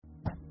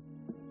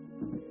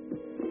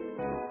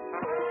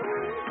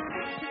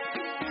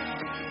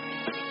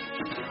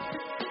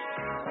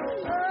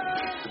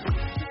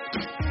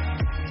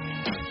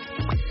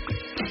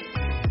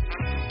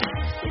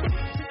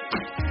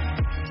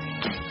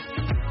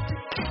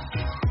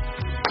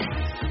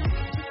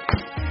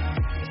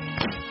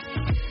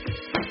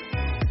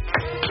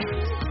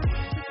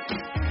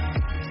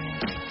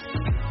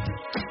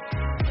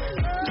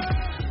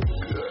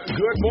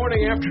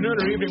morning,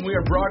 afternoon, or evening. We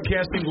are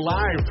broadcasting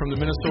live from the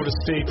Minnesota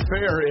State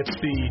Fair. It's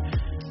the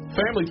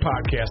family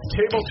podcast,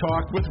 Table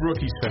Talk with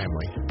Rookie's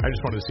Family. I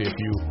just wanted to see if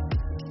you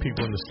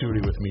people in the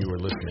studio with me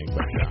were listening.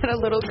 But, I got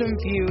a little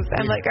confused.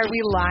 I'm like, are we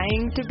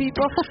lying to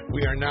people?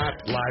 We are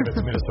not live at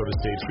the Minnesota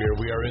State Fair.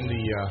 We are in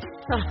the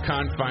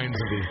confines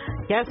of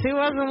the... Guess who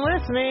wasn't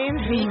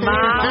listening?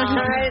 Mom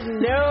had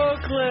no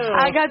clue.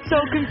 I got so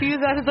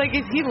confused. I was like,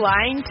 is he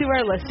lying to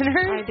our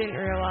listeners? I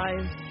didn't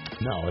realize.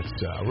 No, it's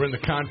we're in the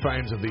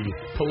confines of the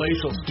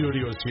palatial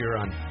studios here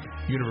on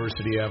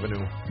University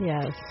Avenue.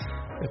 Yes.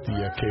 At the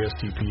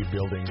KSTP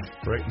building,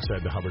 right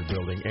inside the Hubbard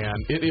building. And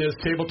it is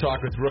Table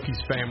Talk with Rookie's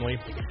Family.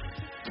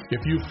 If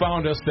you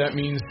found us, that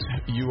means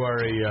you are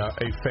a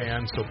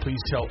fan, so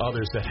please tell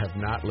others that have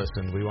not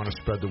listened. We want to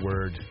spread the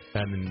word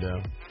and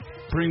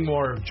bring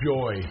more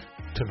joy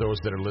to those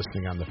that are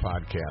listening on the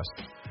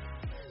podcast.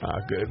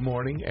 Good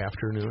morning,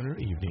 afternoon, or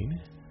evening.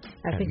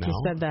 I think you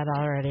said that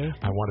already.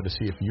 I wanted to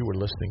see if you were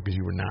listening because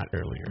you were not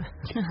earlier.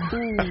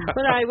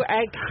 But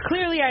I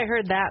clearly I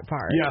heard that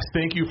part. Yes,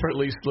 thank you for at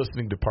least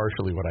listening to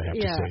partially what I have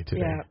to say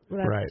today.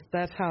 Yeah, right.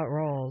 That's how it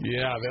rolls.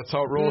 Yeah, that's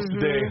how it rolls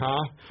today,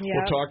 huh? Yep.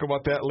 We'll talk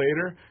about that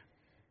later.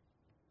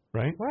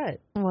 Right? What?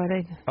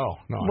 Oh,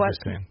 no, I'm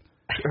just saying.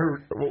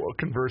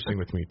 Conversing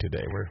with me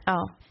today.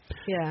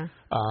 Yeah.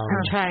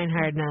 I'm trying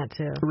hard not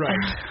to. Right.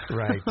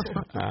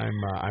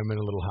 I'm in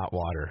a little hot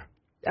water.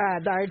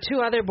 Our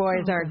two other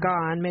boys are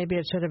gone. Maybe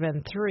it should have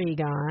been three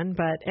gone.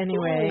 But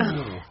anyway,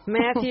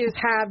 Matthew's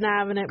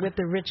hobnobbing it with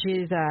the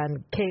Richies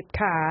on Cape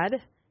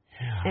Cod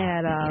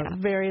at a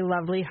very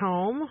lovely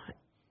home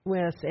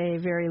with a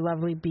very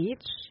lovely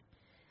beach.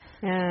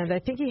 And I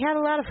think he had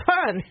a lot of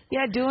fun.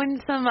 Yeah, doing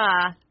some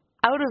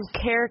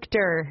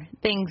out-of-character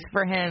things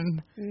for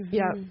him.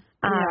 Yep.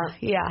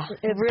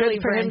 It's really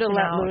good for him to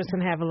let out. loose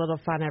and have a little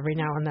fun every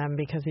now and then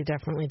because he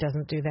definitely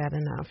doesn't do that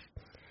enough.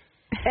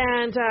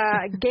 And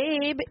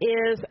Gabe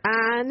is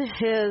on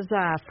his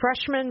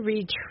freshman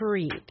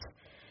retreat.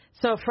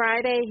 So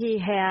Friday he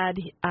had,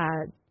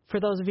 for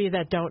those of you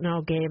that don't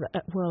know, Gabe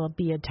will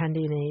be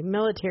attending a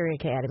military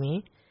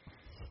academy.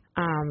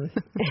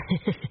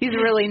 He's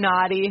really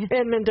naughty.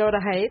 In Mendota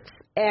Heights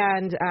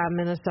and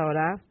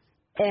Minnesota.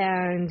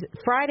 And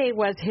Friday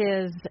was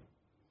his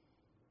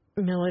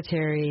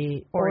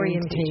military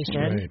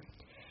orientation. Right.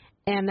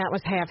 And that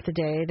was half the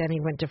day. Then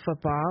he went to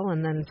football.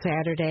 And then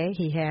Saturday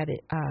he had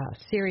a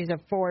series of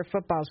 4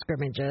 football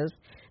scrimmages.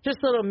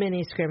 Just little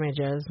mini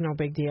scrimmages, no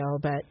big deal.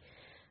 But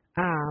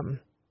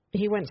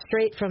he went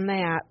straight from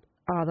that,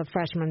 all the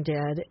freshmen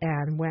did,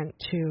 and went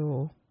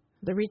to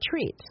the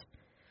retreat.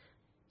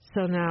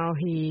 So now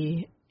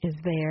he is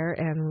there,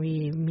 and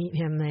we meet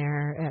him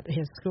there at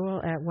his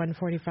school at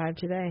 1:45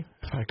 today.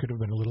 I could have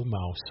been a little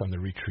mouse on the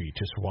retreat,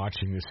 just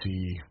watching to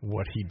see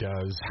what he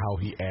does, how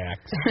he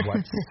acts.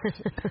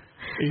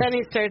 Then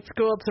he starts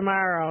school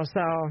tomorrow,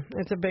 so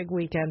it's a big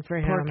weekend for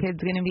him. Poor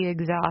kid's going to be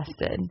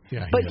exhausted.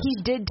 Yeah, but he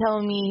did tell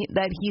me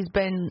that he's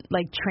been,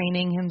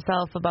 training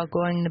himself about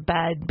going to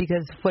bed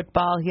because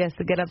football, he has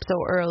to get up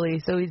so early,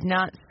 so he's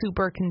not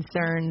super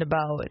concerned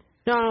about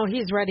No,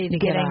 he's ready to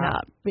getting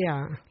up.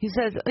 Yeah. He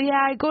says,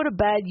 I go to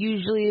bed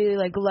usually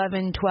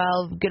 11,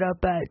 12, get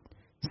up at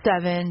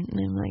 7. And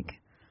I'm like,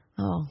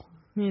 oh.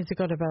 He needs to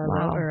go to bed a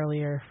little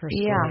earlier for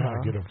school.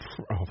 Yeah, get a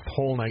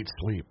whole night's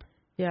sleep.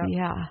 Yeah.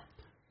 Yeah.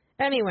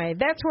 Anyway,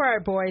 that's where our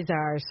boys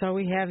are. So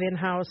we have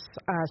in-house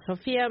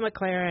Sophia,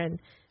 McLaren,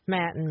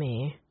 Matt, and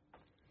me.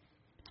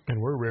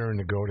 And we're raring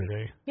to go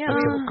today. Yeah.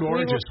 It's a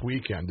gorgeous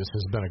weekend. This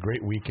has been a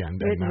great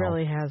weekend. It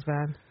really has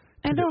been.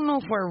 I don't know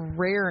if we're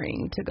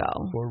raring to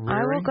go.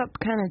 I woke up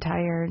kind of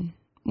tired.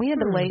 We had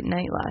a late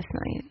night last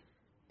night.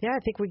 Yeah, I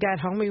think we got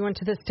home. We went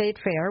to the State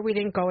Fair. We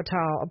didn't go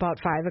till about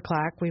 5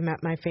 o'clock. We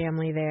met my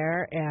family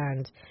there,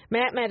 and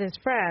Matt met his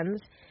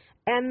friends.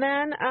 And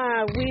then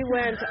we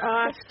went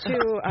off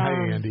to...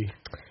 Hi, Andy.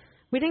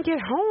 We didn't get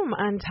home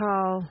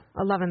until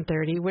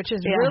 11:30, which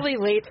is really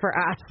late for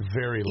us.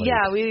 Very late.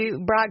 Yeah, we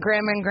brought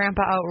Grandma and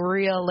Grandpa out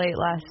real late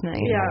last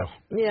night.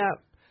 Yeah.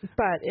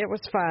 But it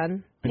was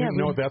fun. I didn't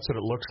know that's what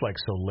it looks like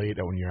so late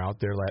when you're out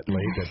there that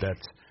late.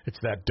 It's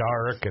that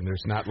dark and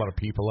there's not a lot of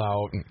people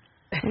out. And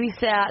we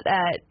sat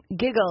at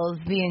Giggles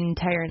the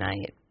entire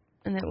night,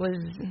 and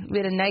we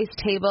had a nice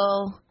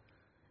table,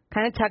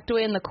 kind of tucked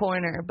away in the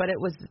corner, but it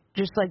was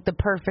just the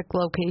perfect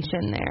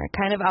location there,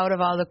 kind of out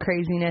of all the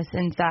craziness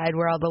inside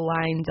where all the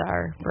lines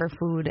are for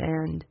food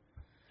and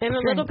a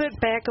little bit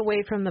back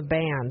away from the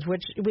band,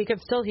 which we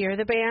could still hear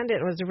the band.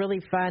 It was really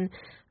fun.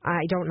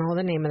 I don't know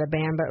the name of the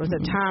band, but it was a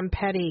Tom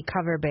Petty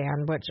cover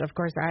band, which, of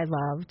course, I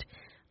loved.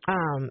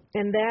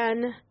 And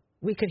then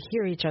we could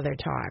hear each other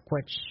talk,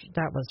 which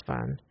that was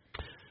fun.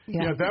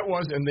 Yeah, that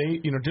was. And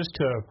they, just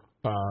to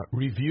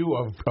review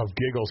of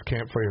Giggles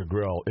Campfire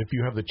Grill, if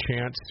you have the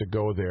chance to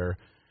go there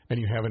and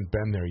you haven't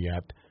been there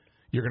yet,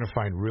 you're going to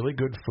find really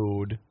good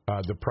food.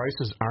 The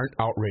prices aren't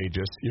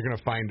outrageous. You're going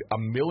to find a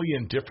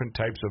million different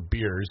types of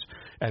beers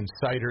and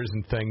ciders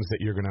and things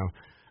that you're going to.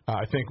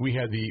 I think we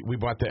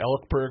bought the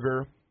elk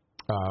burger.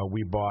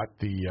 We bought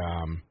the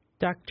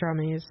Duck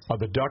drummies.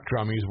 The duck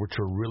drummies, which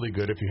are really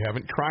good. If you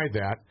haven't tried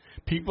that,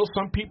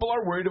 some people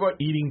are worried about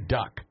eating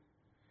duck.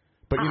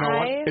 But you know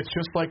what? It's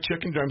just like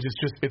chicken drummies.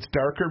 It's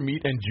darker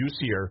meat and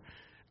juicier.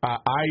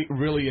 I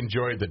really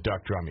enjoyed the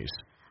duck drummies.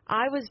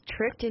 I was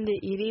tricked into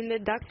eating the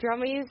duck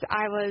drummies.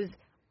 I was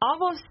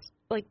almost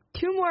like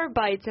 2 more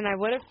bites and I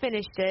would have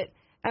finished it.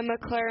 And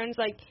McLaren's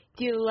like,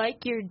 "Do you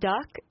like your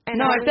duck?"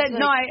 And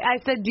I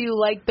said, "Do you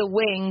like the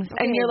wings?"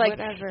 Okay, and you're like,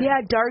 whatever.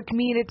 "Yeah, dark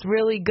meat, it's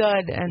really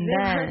good." And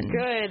they then were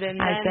good.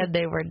 And I then said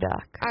they were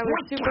duck. I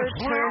was super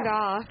turned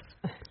off.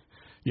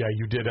 Yeah,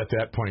 you did at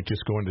that point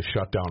just go into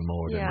shutdown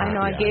mode. Yeah. I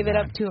know, I gave it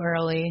up too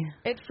early.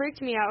 It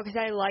freaked me out because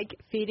I like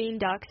feeding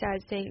ducks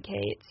at St.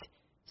 Kate's.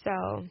 So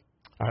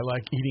I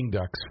like eating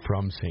ducks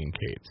from St.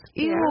 Kate's.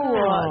 Ew,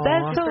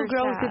 that's so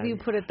gross if you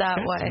put it that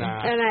way.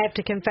 And I have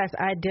to confess,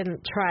 I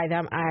didn't try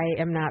them.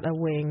 I am not a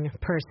wing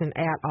person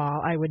at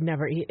all. I would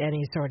never eat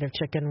any sort of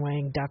chicken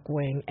wing, duck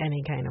wing,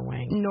 any kind of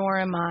wing. Nor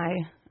am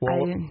I.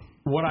 Well,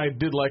 what I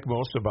did like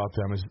most about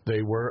them is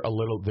they were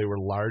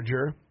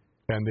larger.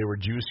 And they were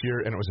juicier,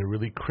 and it was a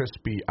really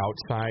crispy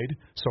outside.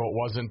 So it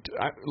wasn't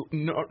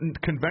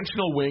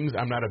conventional wings.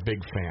 I'm not a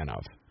big fan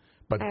of,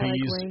 but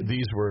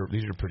these were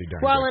pretty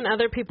darn well, good. And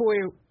other people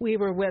we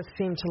were with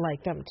seemed to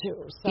like them too.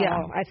 So yeah.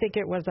 I think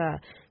it was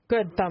a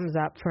good thumbs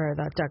up for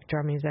the duck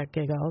drummies at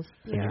Giggles.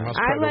 Yeah.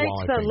 I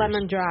liked the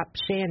lemon drop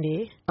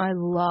shandy. I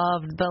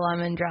loved the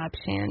lemon drop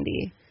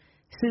shandy.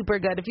 Super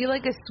good. If you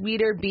like a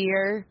sweeter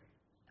beer.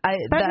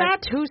 But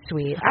not too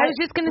sweet. I was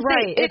just going to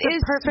say, it's a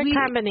perfect sweet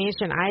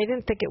combination. I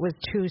didn't think it was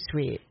too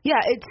sweet. Yeah,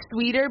 it's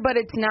sweeter, but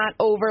it's not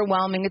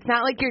overwhelming. It's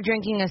not like you're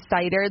drinking a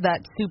cider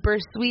that's super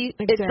sweet.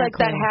 Exactly. It's like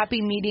that happy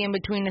medium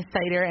between a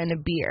cider and a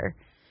beer.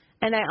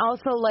 And I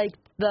also liked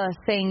the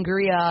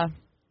sangria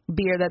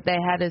beer that they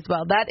had as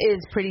well. That is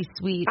pretty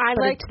sweet. I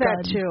liked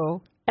that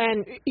too.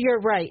 And you're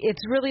right. It's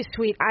really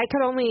sweet.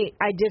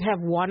 I did have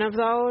one of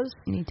those.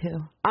 Me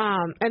too.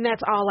 And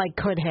that's all I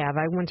could have.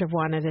 I wouldn't have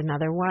wanted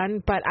another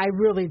one, but I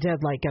really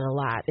did like it a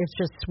lot. It's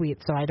just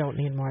sweet, so I don't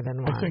need more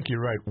than one. I think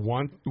you're right.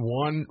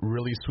 One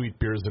really sweet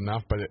beer is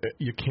enough, but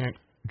you can't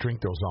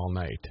drink those all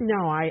night.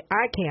 No, I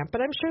can't,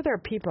 but I'm sure there are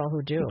people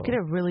who do. You get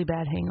a really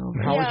bad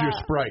hangover. How was your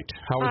Sprite?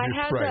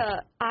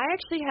 I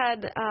actually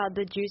had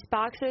the juice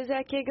boxes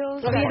at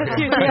Giggles. Oh, yes,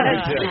 you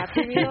did.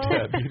 Happy Meal.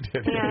 You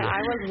did. And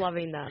I was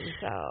loving them.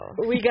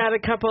 So we got a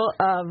couple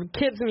of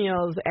kids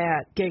meals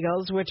at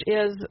Giggles, which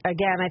is,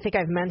 again, I think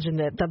I've mentioned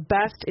it, the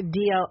best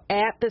deal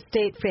at the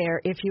state fair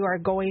if you are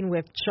going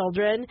with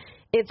children.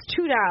 It's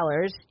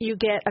 $2. You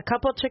get a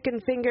couple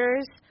chicken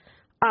fingers,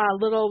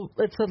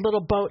 it's a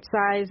little boat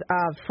size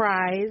of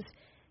fries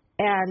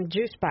and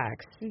juice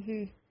box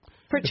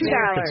for $2.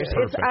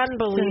 It's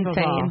unbelievable. It's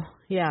insane.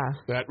 Yeah,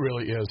 that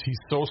really is. He's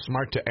so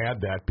smart to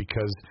add that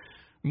because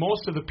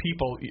most of the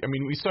people, I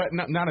mean, we saw it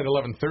not at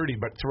 11:30,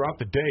 but throughout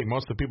the day,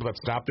 most of the people that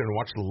stop there and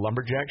watch the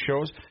lumberjack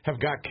shows have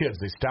got kids.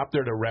 They stop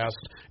there to rest.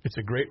 It's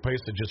a great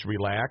place to just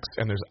relax,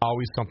 and there's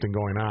always something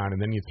going on.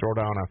 And then you throw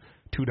down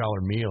a $2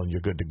 meal, and you're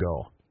good to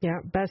go. Yeah,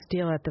 best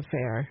deal at the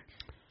fair.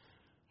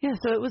 Yeah,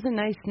 so it was a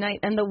nice night,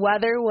 and the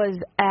weather was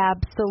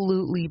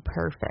absolutely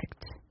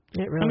perfect.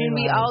 It really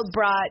we all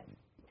brought,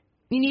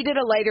 you needed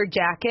a lighter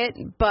jacket,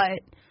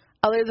 but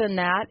other than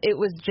that, it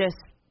was just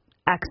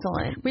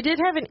excellent. We did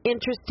have an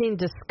interesting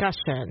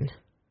discussion.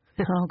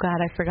 Oh,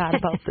 God, I forgot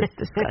about this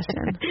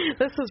discussion.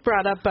 This was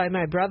brought up by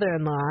my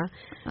brother-in-law,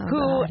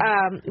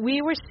 who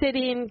we were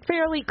sitting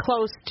fairly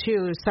close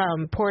to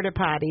some porta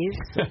potties,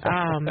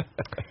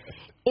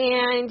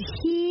 and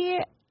he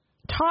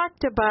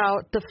talked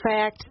about the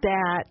fact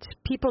that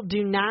people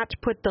do not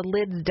put the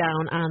lids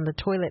down on the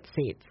toilet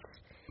seats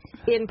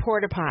in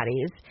porta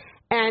potties.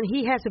 And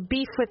he has a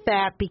beef with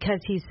that because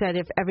he said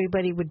if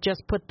everybody would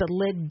just put the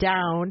lid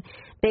down,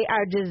 they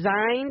are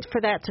designed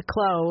for that to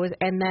close,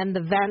 and then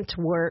the vent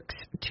works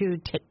to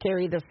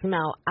carry the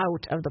smell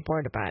out of the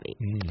porta potty.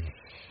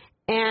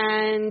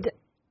 And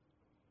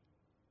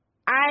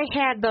I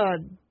had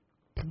the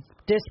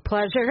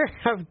displeasure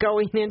of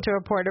going into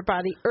a porta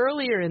potty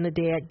earlier in the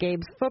day at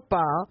Gabe's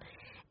football,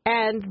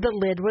 and the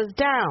lid was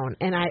down.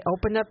 And I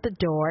opened up the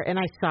door, and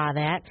I saw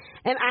that,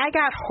 and I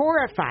got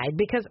horrified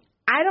because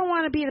I don't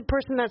want to be the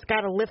person that's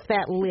got to lift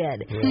that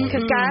lid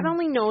because God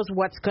only knows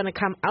what's going to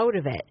come out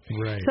of it.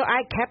 Right. So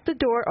I kept the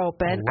door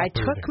open. I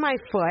took my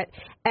foot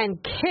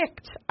and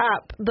kicked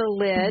up the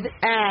lid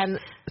and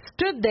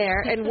stood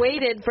there and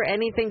waited for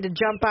anything to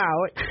jump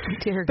out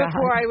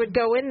before I would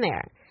go in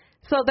there.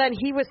 So then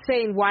he was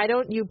saying, why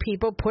don't you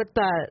people put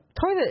the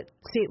toilet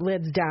seat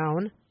lids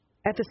down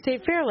at the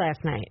state fair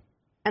last night?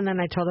 And then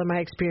I told him my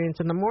experience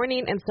in the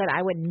morning and said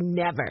I would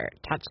never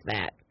touch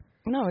that.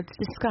 No, it's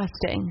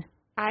disgusting.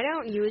 I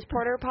don't use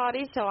porta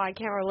potties, so I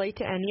can't relate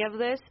to any of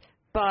this,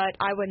 but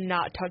I would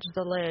not touch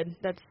the lid.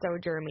 That's so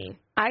germy.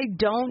 I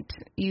don't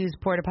use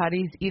porta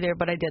potties either,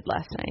 but I did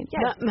last night.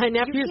 Yes, my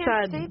nephew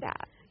said say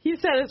that. He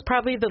said it's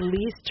probably the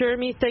least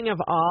germy thing of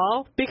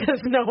all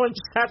because no one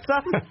shuts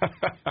them.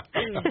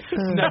 It's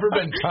never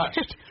been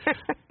touched.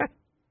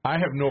 I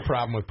have no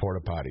problem with porta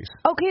potties.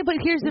 Okay, but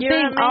here's the You're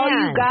thing. a All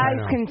man. you guys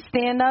I know. can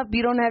stand up.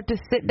 You don't have to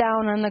sit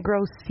down on the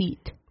gross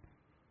seat.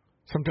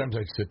 Sometimes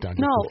I sit down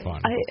just No, for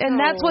fun. and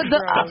that's what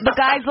the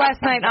guys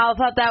last night all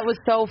thought that was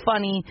so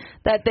funny,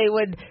 that they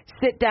would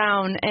sit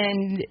down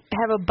and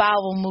have a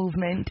bowel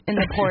movement in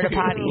the porta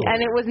potty,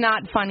 and it was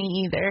not funny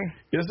either.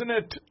 Isn't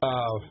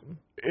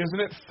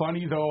it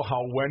funny though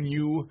how when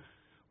you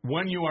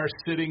are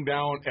sitting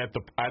down at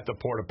the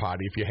porta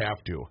potty, if you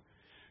have to,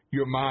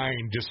 your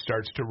mind just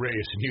starts to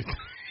race, and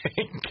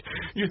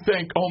you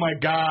think, oh my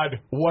God,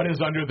 what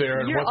is under there,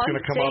 and what's going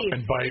to come up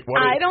and bite?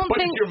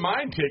 But your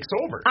mind takes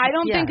over. I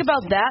don't think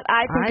about that.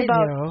 I think I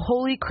about, do.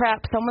 holy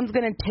crap, someone's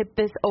going to tip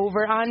this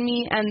over on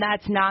me, and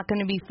that's not going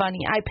to be funny.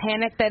 I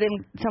panic that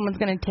someone's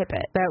going to tip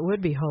it. That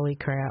would be holy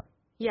crap.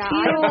 Yeah,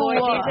 I avoid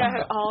Ew. these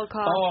at all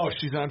costs. Oh,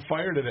 she's on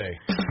fire today.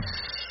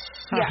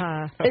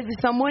 Yeah. If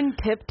someone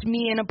tipped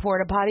me in a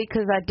porta potty,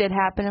 because that did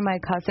happen to my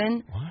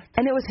cousin, What?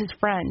 and it was his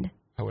friend,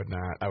 I would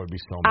not. I would be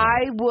so mad. I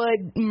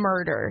would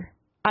murder.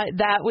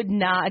 That would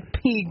not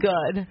be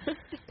good.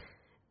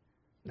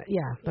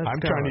 Yeah, that's I'm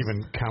trying to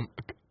even come.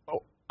 Oh,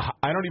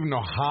 I don't even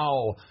know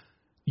how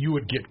you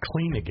would get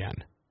clean again.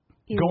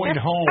 Going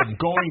home,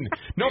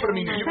 no, but I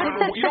mean, you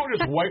don't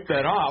just wipe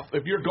that off.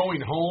 If you're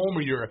going home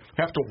or you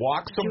have to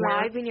walk somewhere.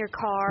 Drive in your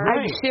car.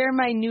 Right. I share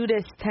my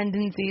nudist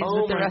tendencies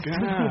with the rest of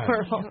the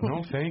world.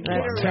 No, thank you.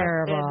 That's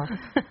terrible.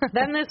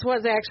 Then this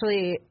was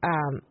actually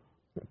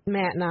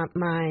Matt and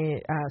my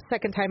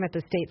second time at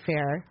the state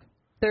fair.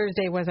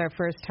 Thursday was our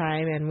first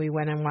time, and we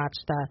went and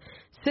watched the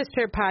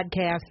sister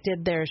podcast,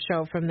 did their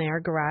show from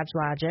there, Garage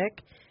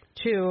Logic,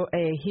 to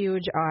a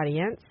huge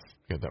audience.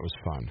 Yeah, that was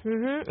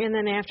fun. And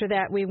then after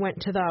that, we went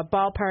to the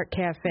Ballpark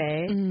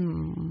Cafe,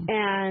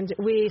 and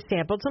we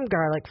sampled some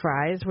garlic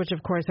fries, which,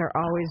 of course, are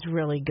always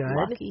really good.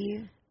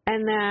 Lucky.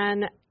 And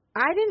then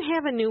I didn't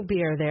have a new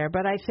beer there,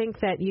 but I think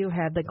that you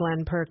had the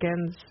Glen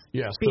Perkins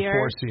Yes, beer. the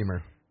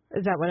Four-Seamer.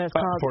 Is that what it's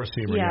called?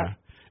 Four-Seamer, yeah.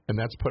 And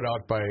that's put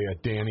out by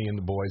Danny and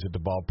the boys at the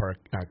Ballpark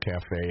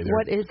Cafe.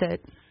 What is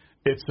it?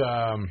 It's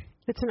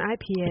It's an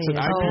IPA. It's an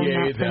not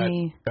IPA for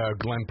me. that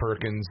Glen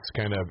Perkins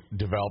kind of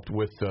developed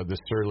with the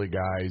Surly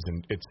guys,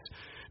 and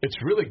it's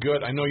really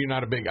good. I know you're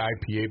not a big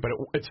IPA, but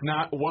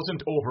it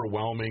wasn't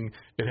overwhelming.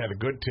 It had a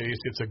good taste.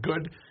 It's a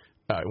good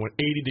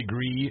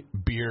 80-degree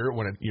beer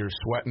when you're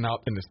sweating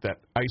out, and it's that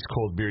ice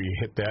cold beer. You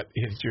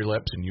hits your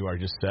lips, and you are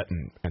just set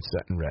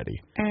and ready.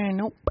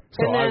 Nope.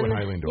 So And I then, would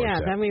highly endorse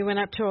that. then we went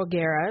up to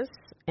O'Gara's,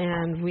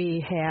 and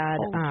we had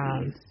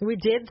we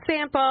did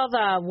sample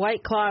the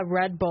White Claw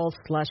Red Bull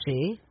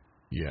slushie.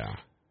 Yeah.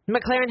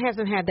 McLaren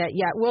hasn't had that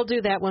yet. We'll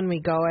do that when we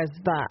go as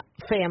the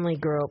family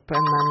group,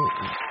 and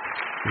then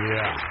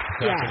Yeah,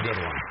 that's a good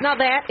one. Now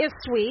that is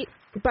sweet,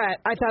 but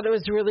I thought it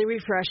was really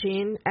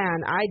refreshing,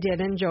 and I did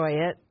enjoy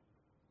it.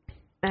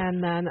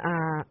 And then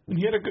He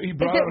Is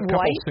brought out it a couple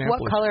white? samples.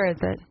 What color is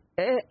it?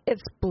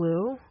 it's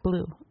blue.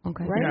 Blue.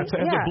 Okay. Right? Yeah,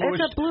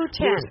 It's a blue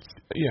tint.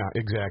 Yeah,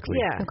 exactly.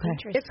 Yeah.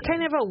 Okay. It's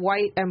kind of a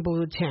white and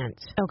blue tint.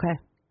 Okay.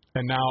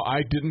 And now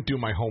I didn't do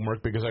my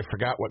homework because I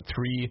forgot what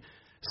 3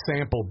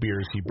 sample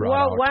beers he brought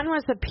Well, out. one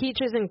was the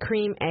peaches and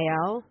cream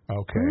ale,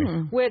 Okay.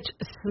 which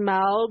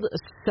smelled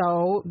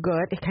so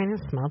good. It kind of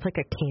smelled like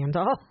a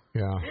candle.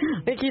 Yeah.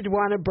 Like you'd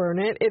want to burn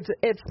it.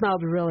 It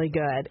smelled really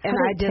good, and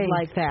How I did it did taste?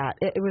 like that.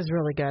 It was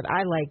really good.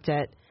 I liked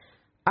it.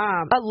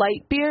 A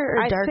light beer or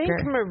I darker?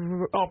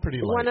 think Oh, pretty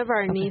light. one of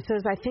our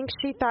nieces, I think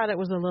she thought it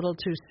was a little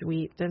too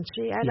sweet, and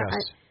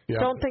I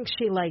don't think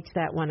she liked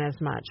that one as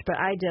much, but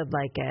I did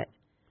like it.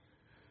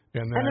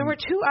 And And there were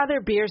 2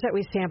 other beers that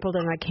we sampled,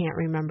 and I can't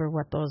remember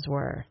what those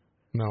were.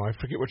 No, I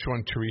forget which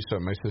one Teresa,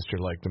 my sister,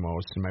 liked the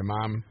most. And my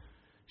mom,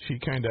 she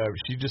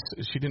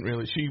didn't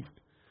really,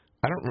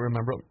 I don't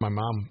remember my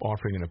mom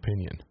offering an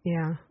opinion.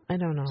 Yeah, I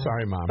don't know.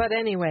 Sorry, Mom. But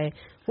anyway,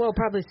 we'll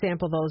probably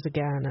sample those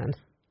again and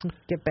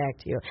get back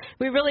to you.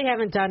 We really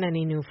haven't done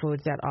any new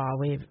foods at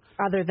all.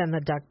 Other than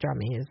the duck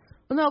drummies.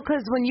 No,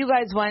 because when you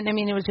guys went, I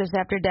mean, it was just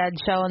after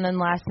Dad's show, and then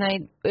last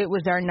night it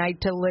was our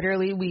night to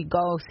literally we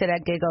go sit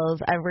at Giggles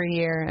every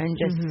year and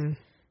just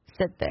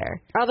sit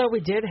there. Although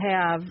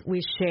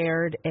we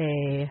shared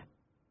a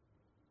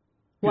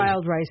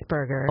wild rice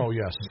burger. Oh,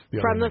 yes.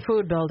 From the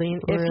food building.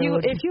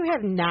 Rude. If you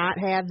have not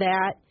had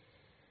that,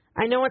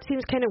 I know it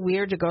seems kind of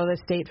weird to go to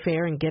the state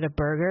fair and get a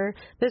burger.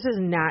 This is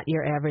not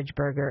your average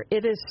burger.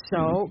 It is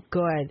so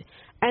good.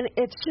 And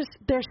it's just,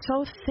 they're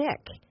so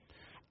thick.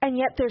 And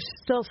yet they're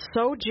still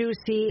so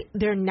juicy.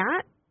 They're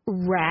not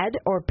red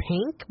or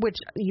pink, which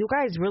you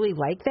guys really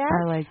like that.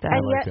 I like that. And I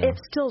like yet that.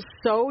 it's still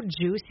so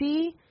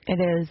juicy. It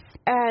is.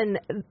 And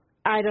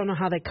I don't know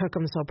how they cook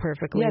them so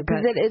perfectly. Yeah,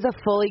 because but it is a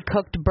fully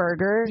cooked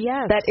burger.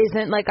 Yes. That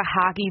isn't like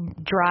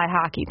a dry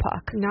hockey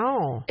puck.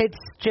 no. It's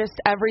just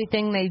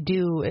everything they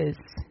do is.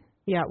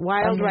 Yeah,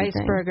 wild rice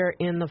Amazing. burger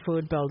in the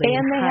food building.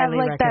 And they have Highly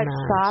like recommend.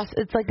 that sauce.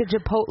 It's like a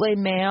chipotle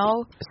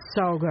mayo.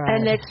 So good.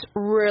 And it's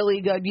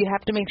really good. You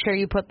have to make sure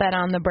you put that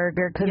on the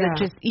burger because Yeah. it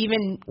just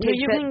even takes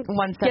you it can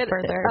one step get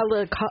further. a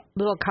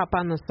little cup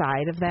on the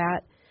side of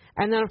that.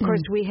 And then, of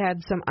course, we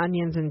had some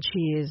onions and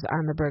cheese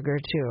on the burger,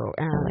 too.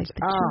 And, I like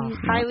the cheese.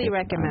 highly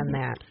recommend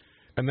that.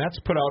 And that's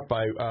put out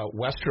by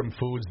Western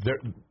Foods.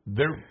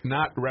 They're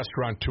not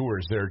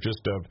restaurateurs. They're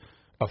just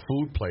a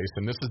food place,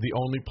 and this is the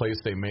only place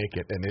they make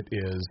it, and it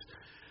is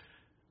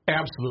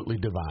absolutely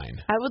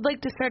divine. I would like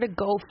to start a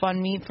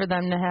GoFundMe for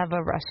them to have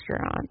a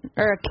restaurant,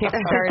 or a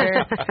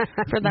Kickstarter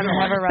for them to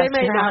have a restaurant.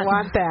 They may not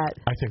want that.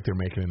 I think they're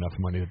making enough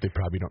money that they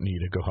probably don't need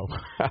to go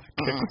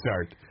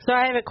kickstart. So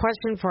I have a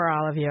question for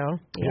all of you.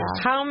 Yeah.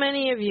 How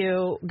many of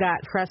you got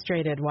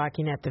frustrated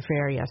walking at the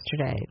fair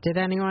yesterday? Did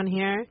anyone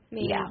here?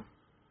 Me. Yeah.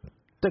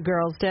 The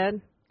girls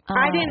did?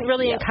 I didn't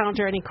really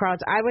encounter any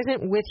crowds. I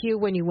wasn't with you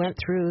when you went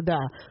through the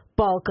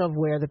bulk of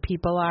where the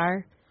people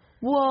are.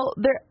 Well,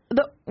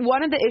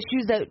 one of the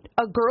issues that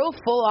a girl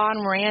full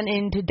on ran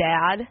into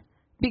Dad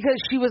because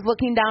she was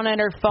looking down at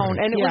her phone,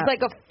 and it was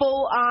like a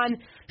full on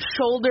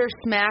shoulder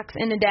smacks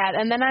into Dad.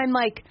 And then I'm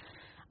like,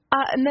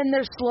 and then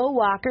there's slow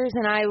walkers,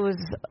 and I was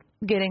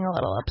getting a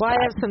little upset. Well, I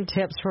have some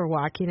tips for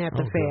walking at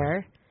the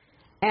fair.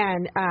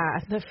 And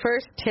the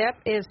first tip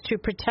is to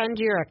pretend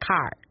you're a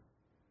car.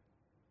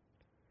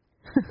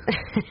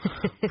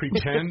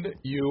 Pretend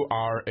you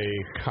are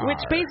a car. Which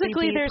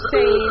basically they're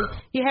saying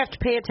you have to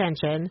pay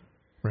attention.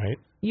 Right.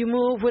 You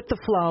move with the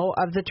flow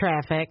of the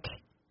traffic.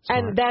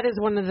 Smart. And that is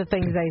one of the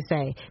things they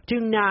say. Do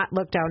not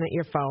look down at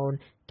your phone.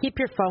 Keep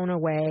your phone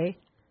away.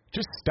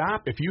 Just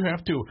stop. If you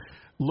have to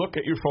look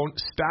at your phone,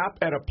 stop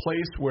at a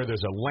place where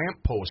there's a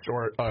lamppost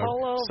or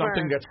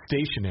something that's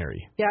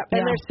stationary. Yeah,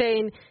 and they're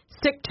saying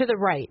stick to the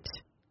right.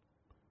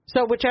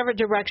 So whichever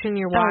direction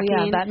you're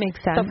walking, that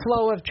makes sense. The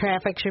flow of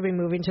traffic should be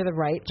moving to the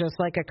right, just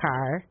like a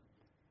car.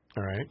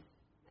 All right.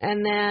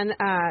 And then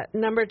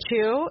number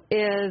 2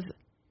 is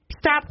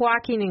stop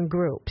walking in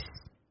groups.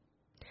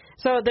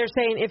 So they're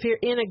saying if you're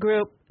in a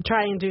group,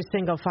 try and do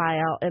single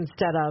file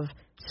instead of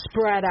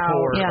spread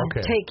out,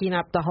 taking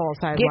up the whole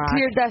sidewalk. Get to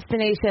your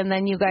destination,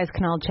 then you guys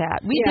can all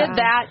chat. We did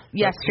that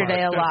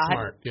yesterday a lot. That's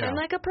smart. Yeah. I'm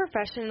like a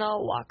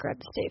professional walker at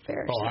the state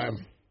fair. Oh, so.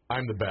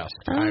 I'm the best.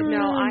 No,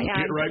 I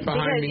am. Get right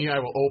behind me. I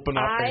will open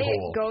up a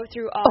hole. I go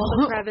through all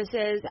the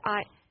crevices.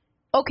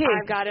 Okay,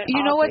 I've got it.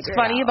 You know what's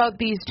funny about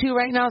these two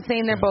right now,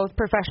 saying they're both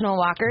professional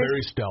walkers?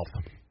 Very stealth.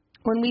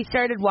 When we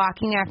started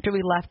walking after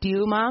we left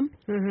you, Mom,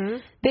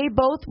 they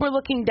both were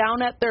looking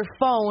down at their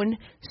phone,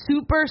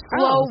 super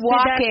slow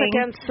walking,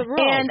 that's against the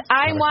rules. And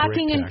I'm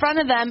walking in front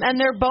of them, and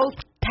they're both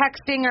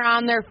texting or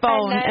on their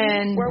phone.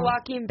 And we're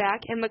walking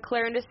back, and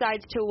McLaren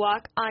decides to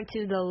walk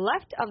onto the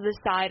left of the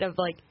side of,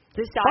 like,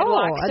 the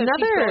sidewalk. So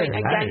another it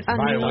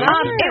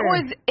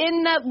was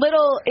in that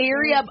little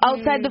area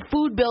outside the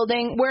food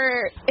building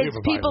where it's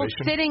people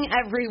sitting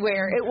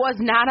everywhere. It was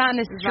not on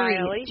the street.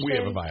 We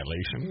have a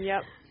violation.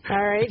 Yep. All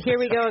right, here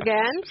we go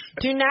again.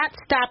 Do not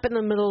stop in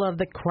the middle of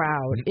the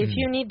crowd. If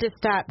you need to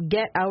stop,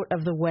 get out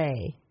of the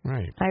way.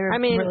 Right. I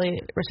mean,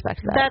 really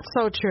respect that. That's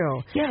so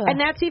true. Yeah. And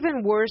that's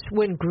even worse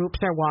when groups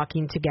are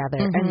walking together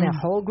and the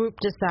whole group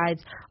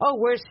decides, oh,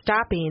 we're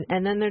stopping,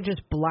 and then they're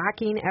just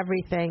blocking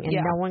everything and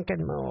no one can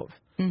move.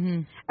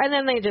 And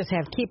then they just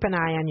have keep an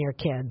eye on your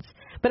kids.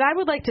 But I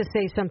would like to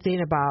say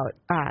something about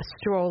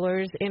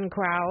strollers in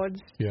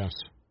crowds. Yes.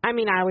 I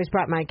mean, I always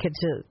brought my kids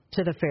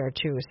to the fair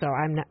too, so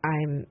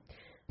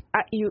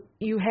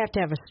you have to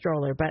have a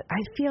stroller, but I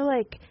feel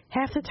like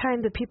half the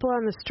time the people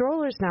on the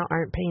strollers now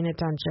aren't paying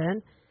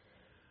attention.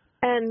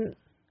 And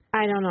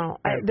I don't know.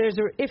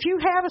 If you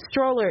have a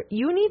stroller,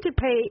 you need to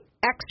pay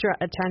extra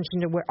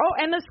attention to where. Oh,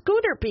 and the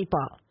scooter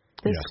people.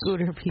 The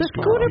scooter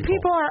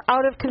people are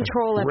out of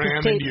control at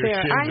the state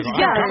fair. I'm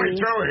sorry.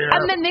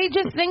 And then they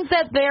just think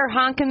that they're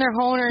honking their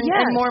horn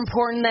and more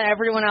important than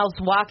everyone else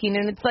walking.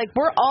 And it's like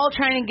we're all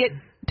trying to get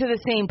to the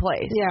same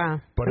place. Yeah.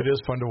 But it is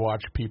fun to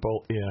watch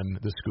people in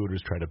the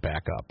scooters try to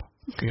back up.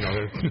 You know,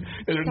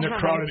 they're in the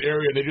crowded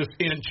area, and they just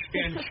inch,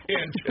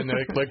 and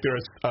they're like they're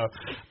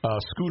a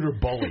scooter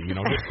bully, you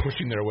know, just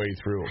pushing their way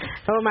through.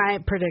 Oh, my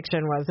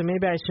prediction was, and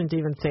maybe I shouldn't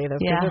even say this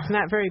because it's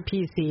not very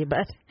PC,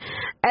 but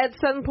at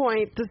some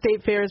point the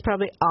state fair is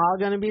probably all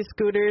going to be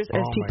scooters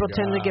as people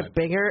tend to get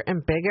bigger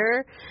and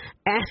bigger.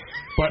 And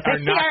but are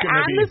not they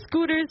are on the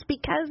scooters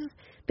because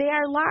they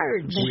are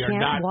large. We are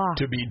not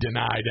to be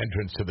denied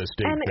entrance to the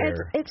state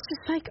fair. It's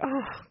just like,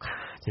 oh,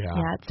 God.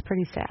 Yeah, it's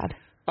pretty sad.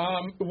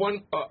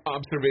 One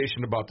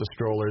observation about the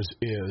strollers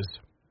is,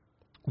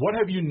 what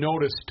have you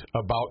noticed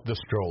about the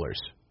strollers?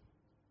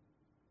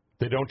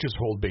 They don't just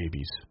hold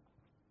babies.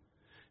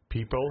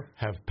 People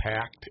have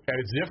packed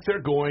as if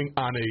they're going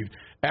on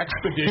a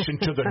expedition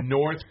to the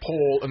North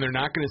Pole and they're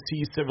not going to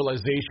see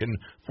civilization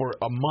for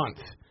a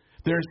month.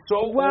 They're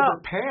so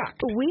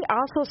overpacked. We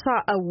also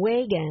saw a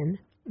wagon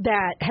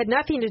that had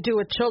nothing to do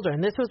with children.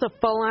 This was a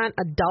full-on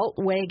adult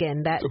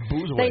wagon. It's a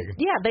booze wagon.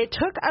 Yeah, they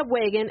took a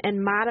wagon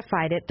and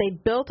modified it. They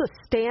built a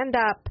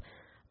stand-up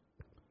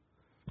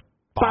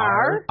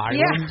bar.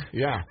 Island.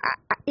 Yeah.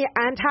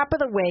 On top of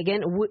the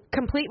wagon,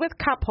 complete with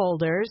cup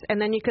holders, and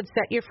then you could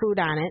set your food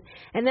on it.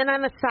 And then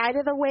on the side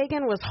of the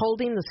wagon was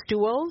holding the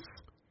stools.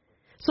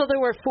 So there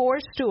were 4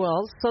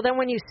 stools. So then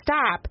when you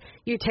stop,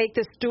 you take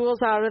the stools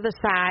out of the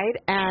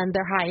side, and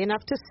they're high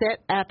enough to sit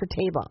at the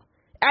table.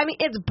 I mean,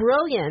 it's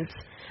brilliant.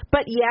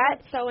 But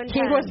yet, so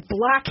he was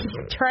blocking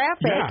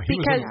traffic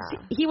because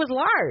he was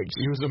large.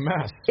 He was a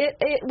mess.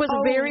 It was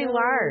very no.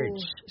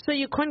 large. So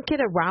you couldn't get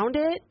around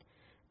it.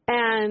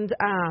 And,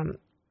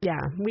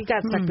 we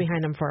got stuck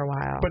behind him for a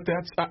while. But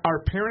that's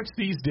our parents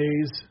these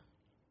days.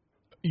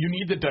 You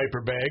need the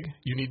diaper bag,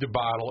 you need the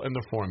bottle, and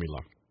the formula.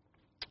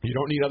 You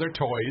don't need other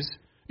toys.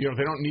 They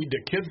don't need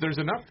the kids. There's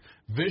enough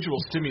visual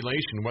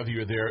stimulation, whether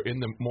you're there in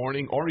the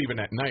morning or even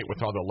at night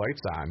with all the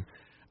lights on.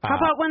 How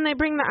about when they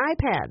bring the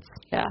iPads?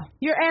 Yeah.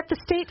 You're at the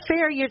state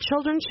fair. Your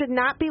children should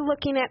not be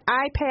looking at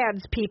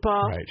iPads, people.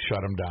 Right,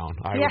 shut them down.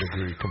 I would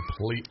agree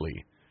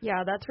completely.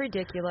 Yeah, that's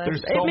ridiculous.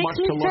 There's so much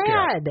to look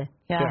at.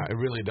 Yeah, it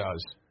really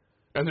does.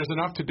 And there's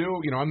enough to do.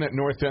 On that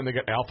north end, they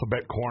got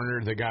Alphabet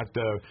Corner. They got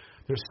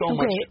there's so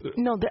much.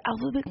 No, the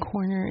Alphabet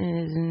Corner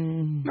is.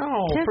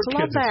 No, kids for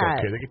love kids that. it's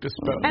okay. They get to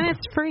spend. And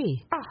it's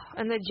free. Oh,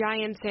 and the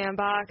giant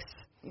sandbox.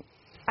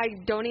 I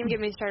don't even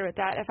get me started with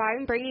that. If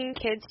I'm bringing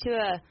kids to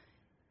a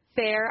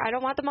fair, I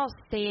don't want them all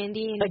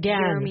sandy and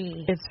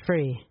germy. It's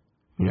free.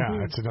 Yeah,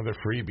 that's another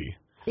freebie.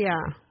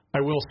 Yeah. I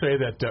will say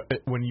that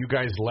when you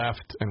guys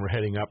left and were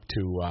heading up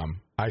to,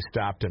 I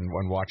stopped and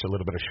watched a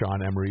little bit of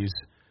Sean Emery's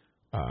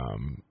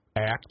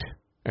act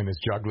and his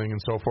juggling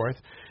and so forth,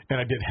 and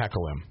I did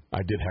heckle him.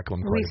 Quite a bit.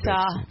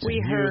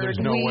 We heard. There's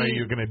no way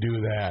you're going to do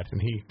that.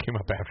 And he came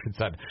up after and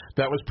said,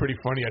 that was pretty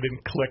funny. I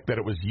didn't click that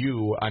it was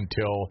you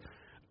until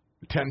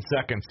 10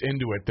 seconds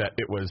into it that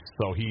it was,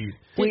 so he...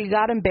 We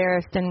got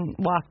embarrassed and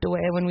walked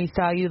away when we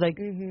saw you,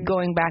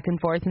 going back and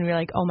forth, and we were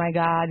like, oh, my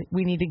God,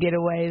 we need to get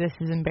away. This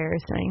is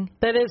embarrassing.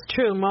 That is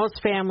true.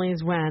 Most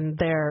families, when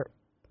their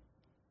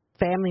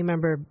family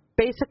member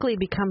basically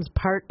becomes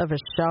part of a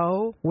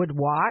show, would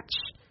watch.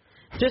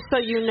 Just so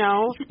you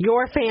know,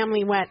 your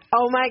family went,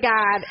 oh, my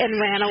God, and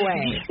ran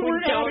away.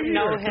 We don't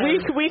know him.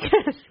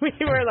 We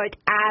were like,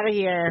 out of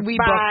here. We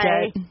Bye. booked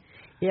it.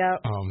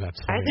 Yep.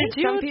 That's I funny.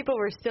 think some people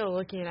were still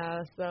looking at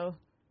us, though.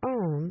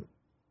 Oh,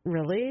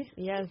 really?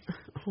 Yes.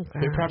 Oh,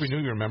 They probably knew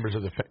you were members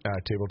of the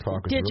Table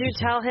Talk. Did you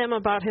tell him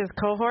about his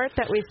cohort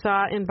that we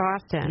saw in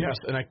Boston? Yes,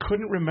 and I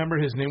couldn't remember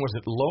his name. Was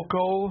it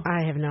Loco?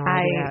 I have no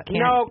idea.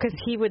 No, because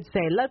he would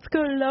say, let's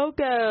go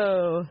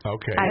Loco.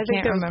 Okay. I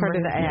think that was remember part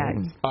of the his act.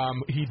 name.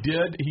 He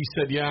did. He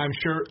said, yeah, I'm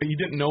sure. He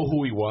didn't know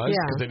who he was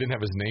because Yeah. they didn't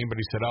have his name, but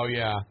he said, oh,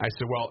 yeah. I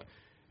said, well,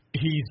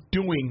 he's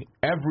doing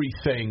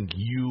everything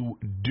you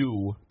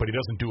do, but he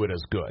doesn't do it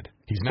as good.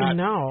 He's not.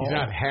 No. He's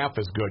not half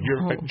as good.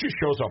 It just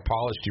shows how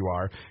polished you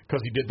are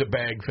because he did the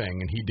bag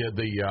thing and he did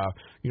the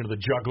the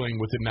juggling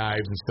with the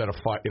knives instead of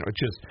fight. It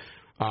just.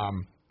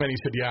 And he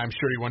said, yeah, I'm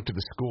sure he went to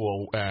the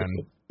school and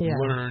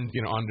learned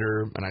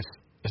under. And I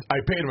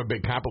paid him a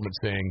big compliment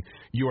saying,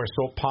 you are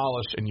so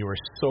polished and you are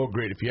so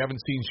great. If you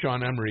haven't seen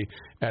Sean Emery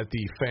at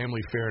the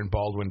Family Fair in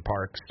Baldwin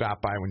Park, stop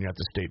by when you're at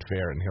the State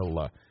Fair and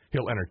he'll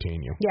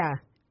entertain you. Yeah.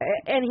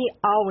 And he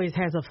always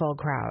has a full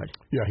crowd.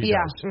 Yeah, he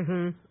does.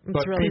 Mm-hmm. It's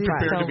But really be fun.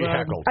 prepared to be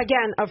heckled.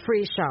 Again, a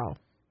free show.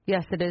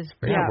 Yes, it is.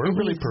 Yeah, we're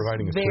really He's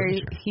providing a very.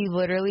 service He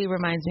literally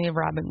reminds me of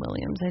Robin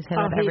Williams. I say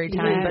Oh, that every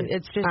time, but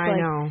it's just I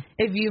like know.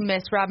 if you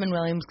miss Robin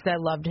Williams because I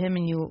loved him,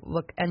 and you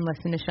look and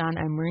listen to Sean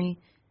Emery,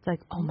 it's like,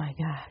 oh my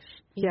gosh,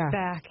 He's Yeah.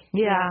 back.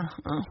 yeah.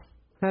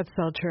 That's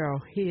so true.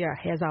 He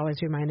has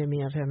always reminded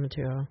me of him,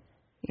 too.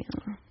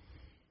 Yeah.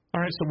 All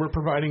right, so we're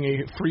providing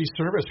a free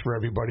service for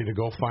everybody to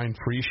go find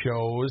free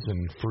shows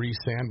and free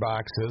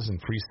sandboxes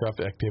and free stuff,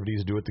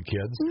 activities to do with the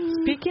kids.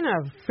 Speaking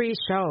of free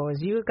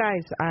shows, you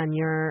guys on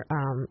your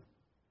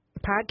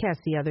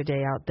podcast the other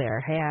day out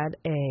there had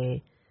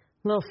a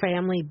little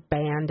family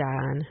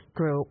band-on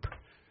group.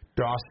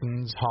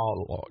 Dawson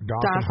Hollow.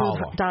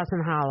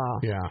 Dawson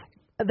Hollow. Yeah.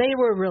 They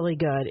were really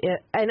good.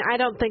 And I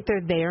don't think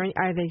they're there.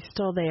 Are they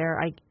still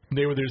there?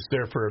 They were just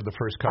there for the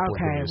first couple of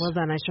days. Okay, well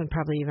then I shouldn't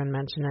probably even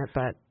mention it,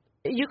 but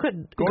you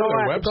could Go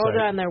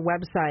on their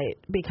website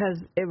because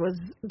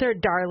they're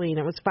darling.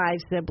 It was 5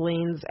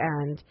 siblings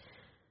and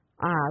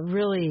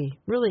really,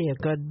 really a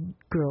good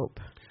group.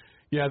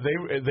 Yeah,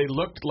 they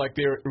looked like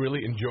they were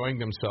really enjoying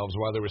themselves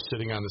while they were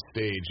sitting on the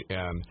stage.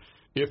 And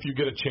if you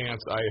get a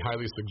chance, I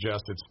highly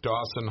suggest it's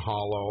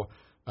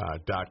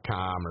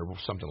DawsonHollow.com or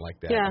something like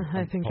that. Yeah,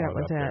 I think that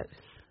was it.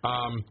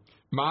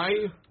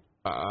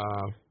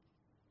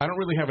 I don't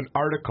really have an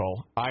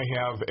article. I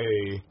have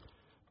a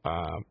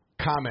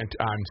comment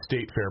on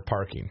State Fair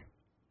parking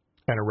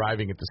and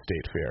arriving at the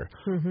State Fair.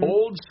 Mm-hmm.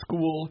 Old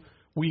school,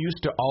 we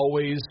used to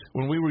always,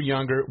 when we were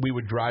younger, we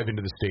would drive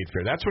into the State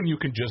Fair. That's when you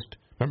can just,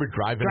 remember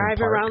driving and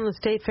park? Around the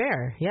State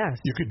Fair, yes.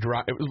 You could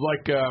drive, it was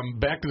like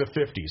back to the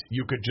 50s.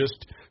 You could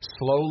just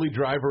slowly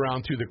drive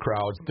around through the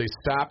crowds. They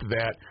stopped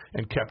that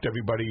and kept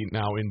everybody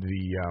now in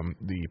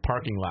the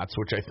parking lots,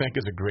 which I think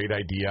is a great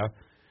idea.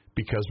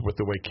 Because with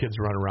the way kids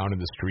run around in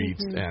the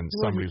streets and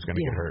somebody's going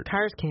to get hurt.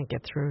 Cars can't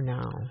get through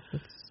now.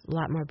 It's a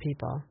lot more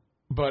people.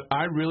 But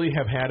I really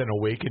have had an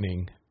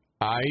awakening.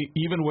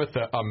 Even with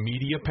a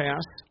media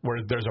pass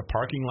where there's a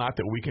parking lot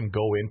that we can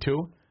go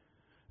into,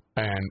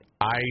 And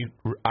I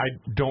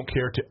don't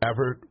care to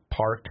ever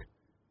park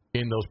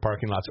in those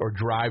parking lots or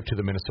drive to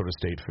the Minnesota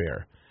State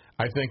Fair.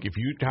 I think if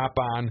you hop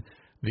on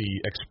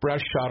the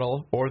Express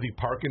Shuttle or the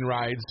Park and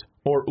Rides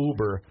or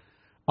Uber,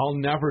 I'll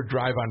never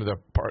drive onto the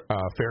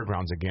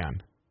fairgrounds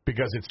again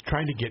because it's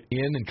trying to get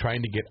in and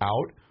trying to get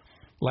out.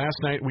 Last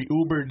night we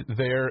Ubered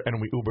there and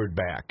we Ubered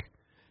back.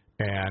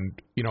 And,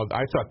 you know,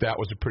 I thought that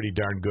was a pretty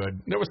darn good.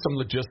 There was some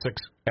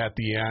logistics at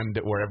the end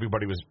where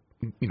everybody was,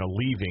 you know,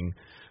 leaving.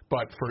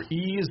 But for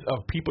ease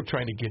of people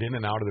trying to get in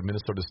and out of the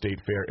Minnesota State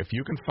Fair, if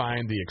you can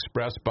find the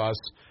express bus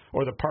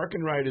or the Park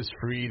and Ride is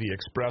free, the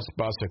express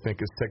bus I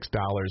think is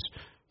 $6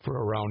 for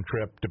a round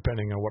trip,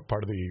 depending on what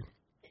part of the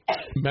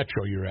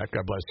metro you're at.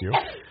 God bless you.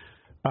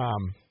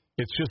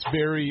 It's just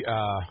very,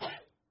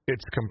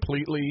 it's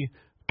completely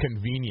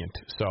convenient.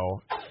 So,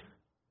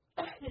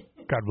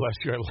 God bless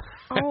you.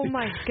 Oh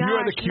my gosh, you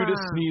are the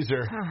cutest Mom.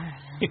 sneezer.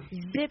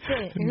 Zip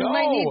it. No, You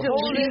might need to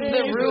hold leave it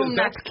the in. room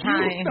That's next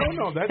cute. time.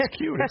 No, that's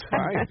cute. It's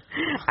fine.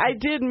 I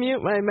did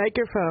mute my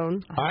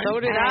microphone. So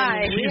did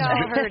I. We She's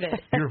all heard it.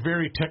 You're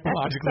very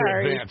technologically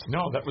Sorry. advanced.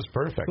 No, that was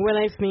perfect. When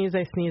I sneeze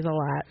a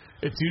lot.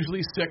 It's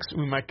usually 6.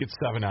 We might get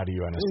 7 out of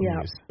you on a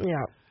sneeze.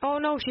 Yeah. Oh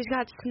no, she's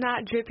got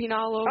snot dripping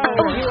all over.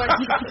 Oh, you are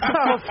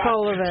so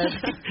full of it.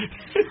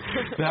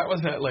 That was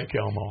at Lake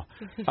Elmo.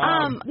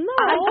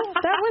 No,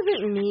 that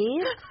wasn't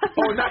me.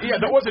 Oh, that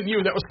wasn't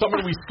you. That was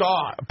someone we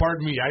saw.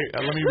 Pardon me.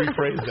 Let me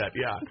rephrase that.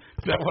 Yeah,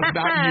 that was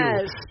not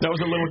you. That was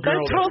a little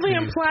girl. That totally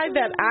sneezed. implied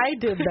that I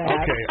did that.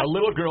 Okay, a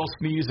little girl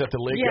sneezed at the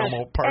Lake Yes,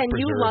 Elmo Park and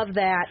you Preserve. love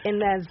that, and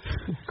that's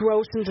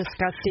gross and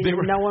disgusting. They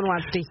were- no one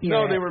wants to hear.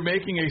 No, it. they were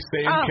making a Oh,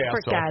 sandcastle.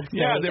 for God's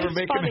Yeah, sake.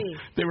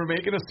 they were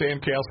making a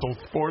sandcastle.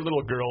 4 little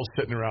girls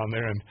sitting around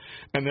there,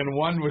 and then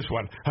one was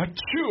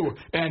achoo,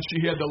 and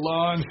she had the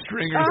long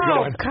stringers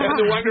going, God. and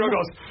the one girl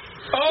goes,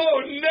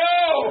 oh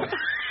no.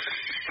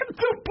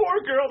 The poor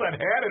girl that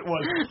had it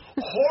was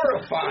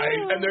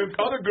horrified, and the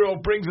other girl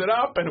brings it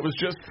up, and it was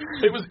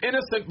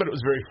innocent, but it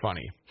was very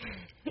funny.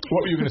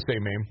 What were you going to say,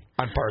 Mame,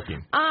 on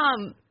parking?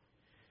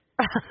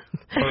 Or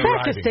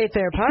Back to riding? State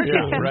Fair parking.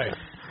 Yeah, right.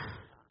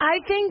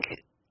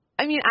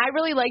 I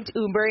really liked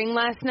Ubering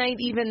last night,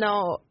 even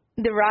though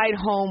the ride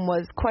home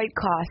was quite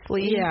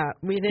costly. Yeah,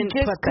 we didn't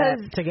Just put that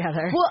 'cause-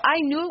 together. Well, I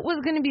knew it was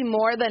going to be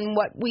more than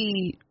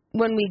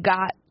when we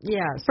got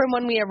Yes. from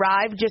when we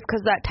arrived, just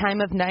because that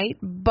time of night.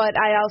 But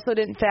I also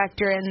didn't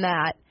factor in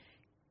that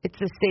it's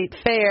a state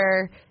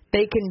fair.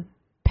 They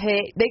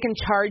can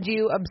charge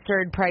you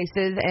absurd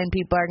prices, and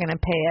people are going to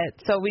pay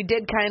it. So we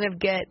did kind of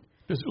get.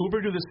 Does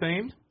Uber do the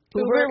same?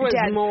 Uber was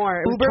yeah,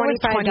 more. It was Uber was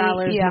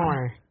 $25 yeah.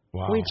 more.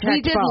 Wow. We We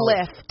checked did both.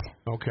 Lyft.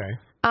 Okay.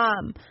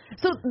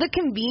 So the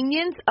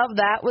convenience of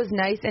that was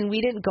nice, and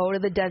we didn't go to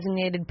the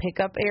designated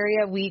pickup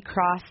area. We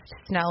crossed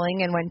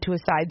Snelling and went to a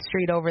side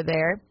street over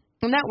there,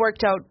 and that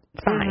worked out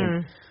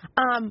fine.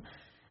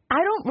 I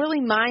don't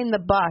really mind the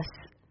bus.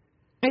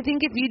 I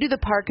think if you do the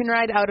park and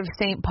ride out of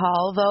St.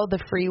 Paul, though,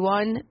 the free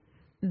one,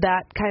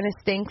 that kind of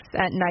stinks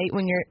at night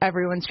when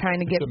everyone's trying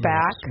to get It's a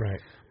back. mess,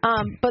 right.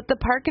 But the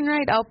park and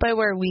ride out by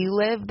where we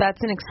live,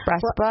 that's an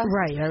express bus.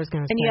 Right, I was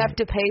going to say. And you have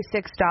to pay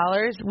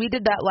 $6. We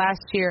did that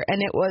last year,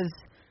 and it was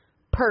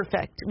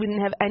perfect. We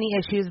didn't have any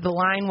issues. The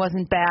line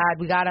wasn't bad.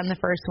 We got on the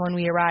first one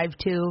we arrived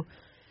to.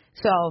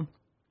 So,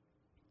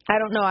 I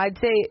don't know. I'd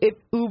say if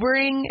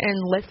Ubering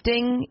and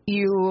Lyfting,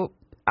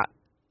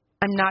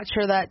 I'm not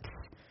sure that's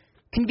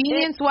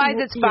convenience-wise,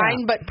 it's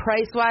fine, but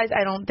price-wise,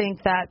 I don't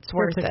think that's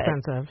worth It's it.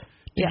 expensive.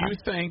 Do Yeah. you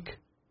think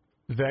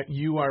that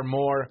you are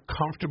more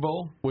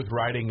comfortable with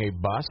riding a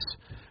bus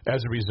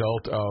as a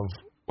result of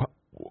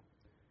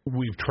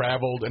we've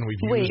traveled and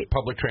we've used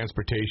public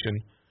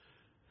transportation?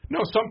 No,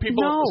 some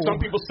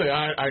people say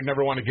I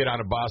never want to get on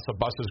a bus. A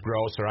bus is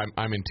gross, or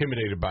I'm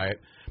intimidated by it.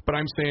 But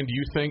I'm saying, do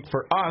you think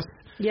for us,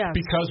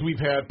 because we've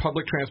had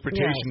public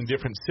transportation in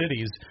different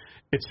cities,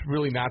 it's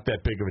really not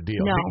that big of a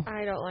deal? No.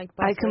 I don't like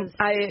buses.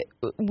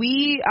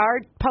 Our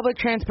public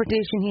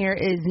transportation here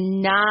is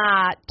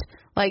not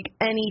like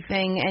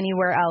anything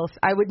anywhere else.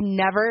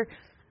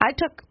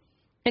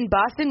 In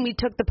Boston, we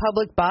took the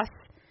public bus.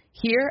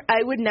 Here,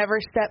 I would never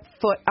step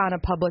foot on a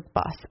public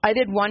bus. I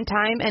did one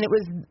time, and it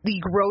was the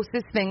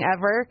grossest thing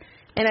ever,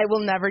 and I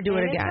will never do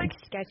it again. It's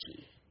like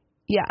sketchy.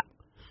 Yeah.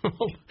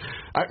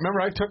 I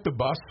remember I took the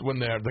bus when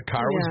the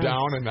car was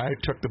down, and I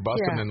took the bus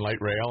and then light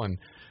rail, and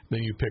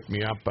then you picked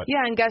me up. But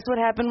yeah, and guess what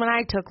happened when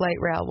I took light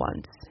rail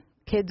once?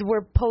 Kids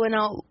were pulling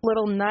out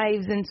little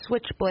knives and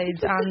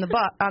switchblades on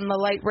the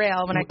light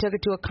rail when I took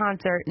it to a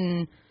concert,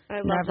 and I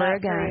love never that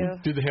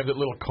again. Did they have that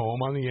little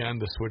comb on the end,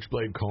 the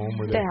switchblade comb?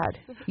 Where Dad,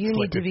 you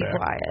need to be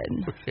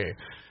quiet. Okay.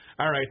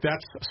 All right.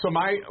 So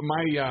my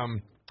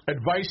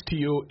advice to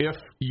you, if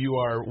you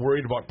are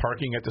worried about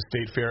parking at the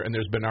state fair, and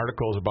there's been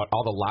articles about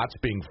all the lots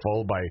being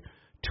full by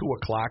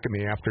 2:00 in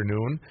the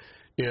afternoon,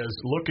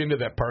 is look into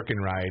that park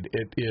and ride.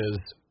 It is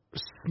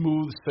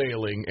smooth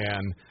sailing,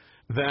 and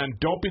then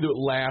don't be the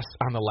last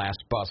on the last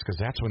bus, because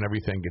that's when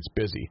everything gets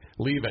busy.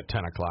 Leave at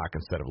 10:00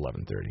 instead of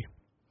 11:30.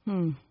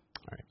 All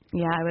right.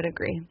 Yeah, I would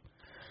agree.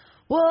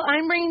 Well,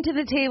 I'm bringing to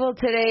the table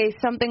today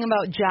something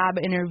about job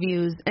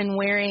interviews and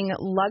wearing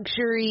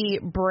luxury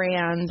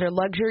brands or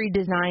luxury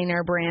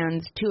designer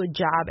brands to a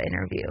job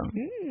interview.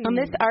 And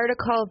this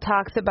article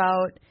talks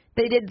about,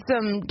 they did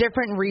some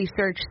different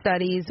research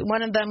studies.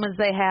 One of them was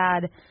they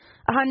had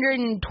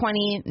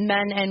 120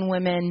 men and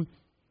women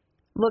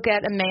look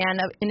at a man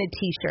in a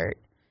T-shirt.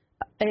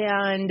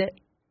 And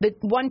the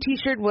one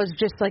T-shirt was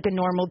just like a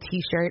normal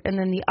T-shirt, and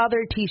then the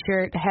other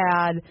T-shirt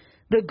had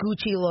the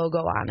Gucci logo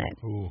on it.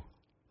 Ooh.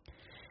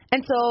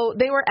 And so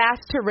they were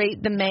asked to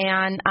rate the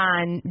man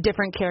on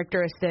different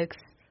characteristics,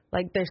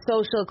 like their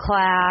social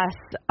class,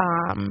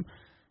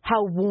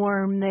 how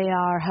warm they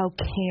are, how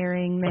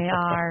caring they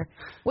are,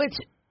 which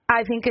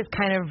I think is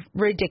kind of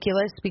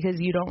ridiculous because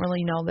you don't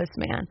really know this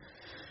man.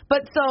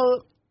 But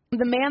so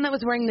the man that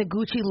was wearing the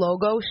Gucci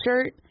logo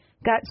shirt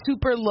got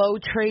super low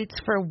traits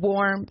for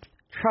warmth,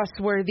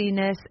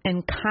 trustworthiness,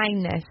 and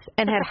kindness,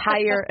 and had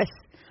higher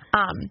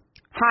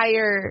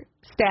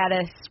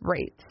status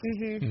rates.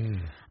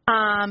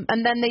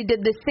 And then they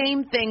did the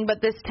same thing,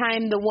 but this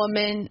time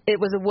it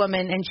was a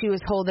woman, and she was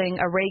holding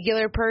a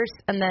regular purse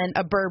and then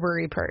a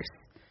Burberry purse.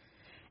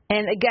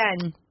 And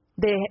again,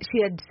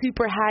 she had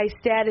super high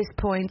status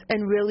points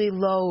and really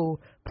low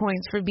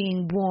points for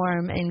being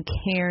warm and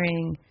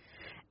caring.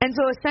 And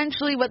so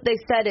essentially what they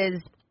said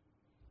is,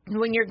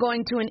 when you're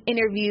going to an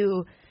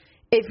interview,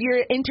 if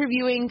you're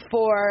interviewing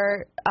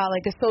for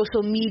like a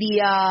social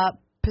media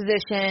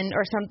position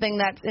or something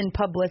that's in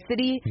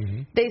publicity,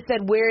 they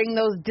said wearing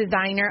those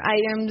designer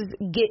items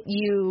get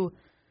you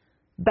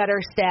better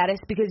status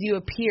because you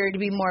appear to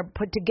be more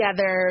put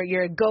together,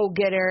 you're a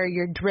go-getter,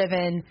 you're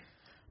driven.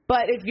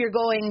 But if you're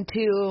going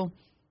to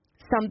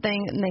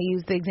something, and they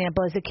use the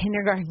example as a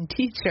kindergarten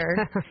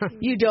teacher,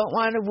 you don't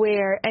want to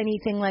wear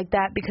anything like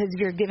that because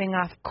you're giving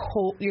off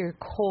cold, you're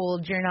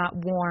cold, you're not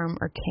warm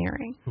or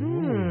caring.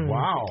 Ooh,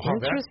 wow.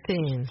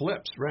 Interesting. That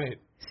flips, right.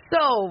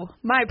 So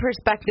my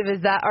perspective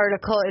is that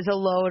article is a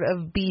load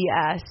of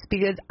BS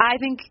because I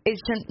think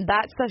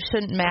that stuff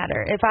shouldn't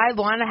matter. If I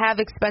want to have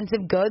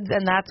expensive goods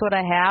and that's what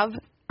I have,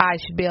 I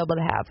should be able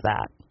to have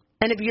that.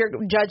 And if you're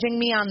judging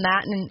me on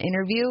that in an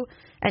interview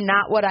and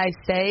not what I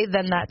say,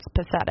 then that's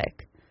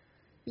pathetic.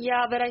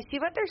 Yeah, but I see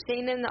what they're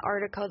saying in the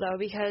article, though,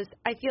 because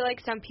I feel like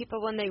some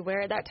people, when they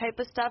wear that type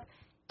of stuff,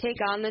 take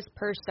on this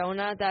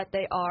persona that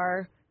they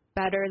are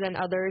better than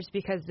others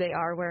because they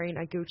are wearing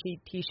a Gucci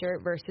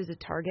T-shirt versus a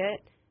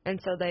Target, and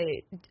so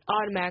they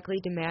automatically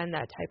demand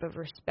that type of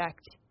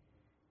respect,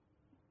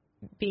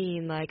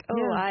 being like,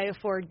 oh, I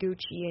afford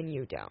Gucci and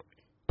you don't.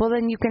 Well,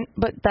 then you can,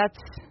 but that's...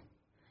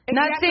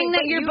 Exactly, not saying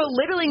that you're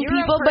belittling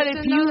people, but if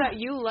that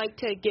you like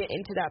to get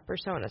into that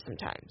persona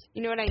sometimes.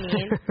 You know what I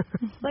mean?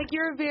 Like,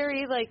 you're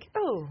very, like,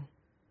 oh,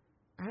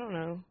 I don't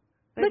know.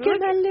 Like, look at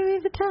my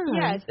Louis Vuitton.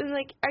 Yes, and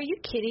like, are you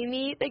kidding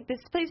me? Like,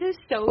 this place is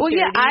so Well, dirty.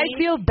 yeah, I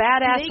feel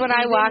badass when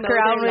I walk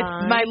around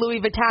with my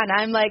Louis Vuitton.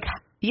 I'm like,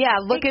 yeah,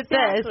 look at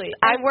this.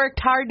 I worked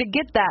hard to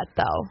get that,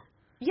 though.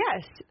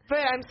 Yes, but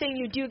I'm saying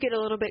you do get a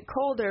little bit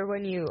colder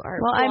when you are.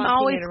 Well, I'm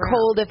always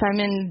cold if I'm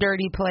in a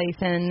dirty place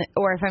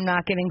or if I'm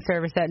not getting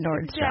service at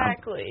Nordstrom.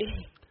 Exactly.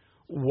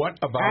 What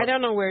about? I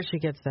don't know where she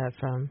gets that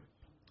from.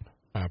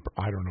 I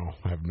don't know.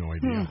 I have no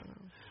idea.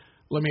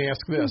 Let me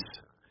ask this: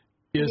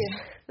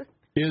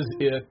 Is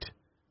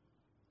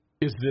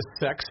this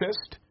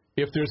sexist?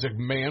 If there's a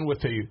man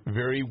with a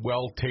very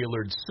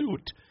well-tailored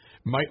suit,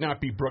 might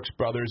not be Brooks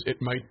Brothers, it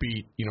might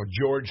be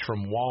George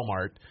from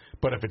Walmart.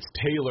 But if it's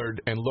tailored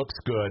and looks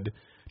good,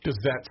 does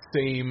that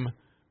same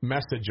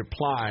message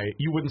apply?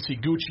 You wouldn't see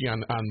Gucci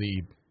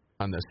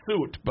on the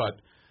suit,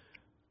 but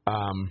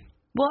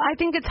well, I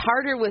think it's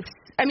harder with.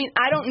 I mean,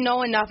 I don't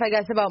know enough, I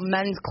guess, about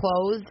men's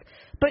clothes,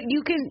 but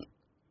you can,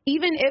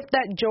 even if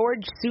that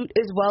George suit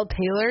is well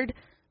tailored,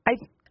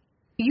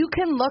 you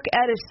can look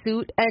at a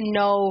suit and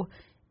know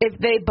if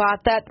they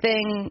bought that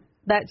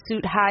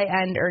suit high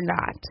end or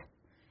not.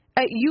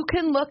 You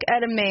can look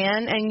at a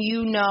man and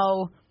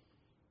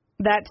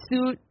that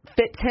suit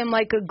fits him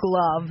like a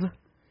glove.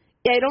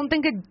 I don't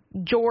think a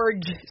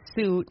George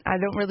suit, I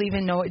don't really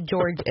even know what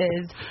George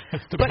is.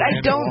 But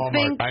I don't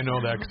think... I know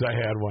that because I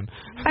had one.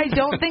 I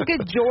don't think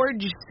a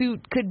George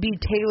suit could be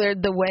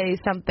tailored the way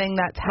something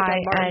that's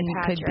high-end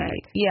could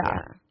be.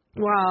 Yeah.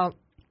 Well,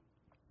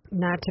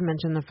 not to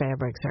mention the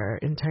fabrics are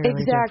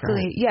entirely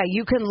different. Yeah,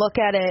 you can look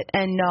at it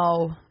and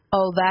know,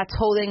 oh, that's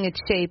holding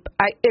its shape.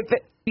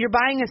 You're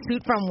buying a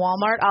suit from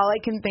Walmart, all I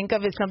can think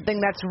of is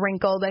something that's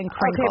wrinkled and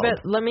crinkled.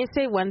 Okay, but let me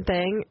say one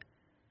thing,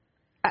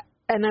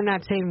 and I'm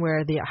not saying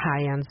where the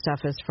high-end stuff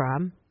is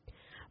from,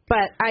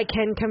 but I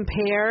can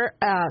compare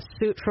a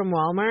suit from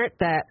Walmart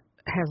that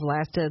has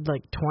lasted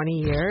like 20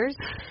 years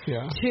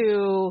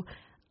to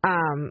a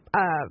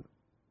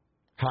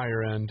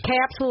higher-end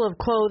capsule of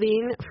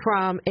clothing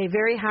from a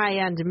very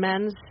high-end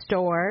men's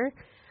store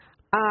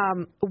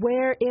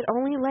where it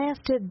only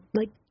lasted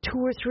like 2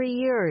 or 3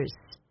 years.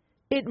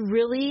 It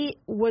really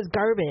was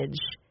garbage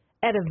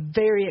at a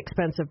very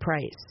expensive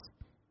price.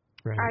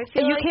 Right.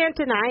 You can't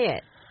deny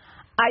it.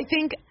 I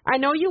think I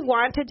know you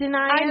want to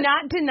deny it. I'm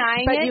not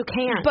denying but it, you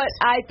can't. But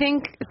I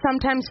think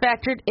sometimes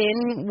factored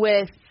in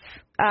with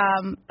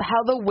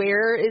how the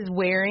wearer is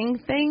wearing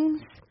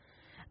things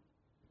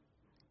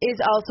is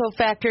also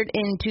factored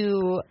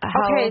into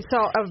how. Okay,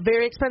 so a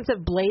very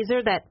expensive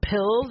blazer that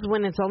pills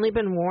when it's only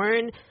been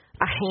worn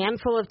a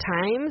handful of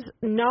times?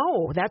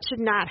 No, that should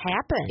not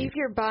happen. If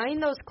you're buying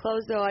those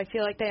clothes, though, I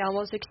feel like they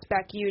almost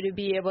expect you to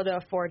be able to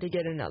afford to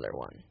get another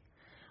one.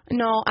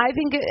 No, I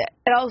think it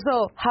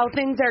also how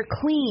things are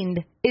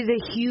cleaned is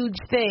a huge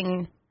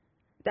thing.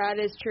 That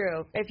is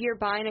true. If you're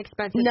buying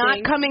expensive Not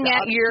things, coming the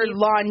at your upkeep-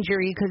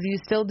 laundry, because you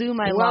still do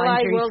my well, I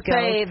laundry will skills,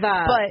 say the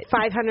but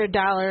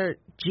 $500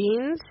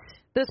 jeans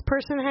this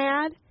person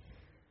had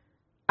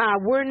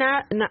were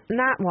not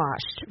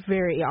washed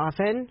very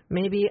often,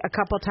 maybe a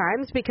couple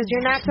times, because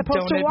you're not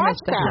supposed Don't to wash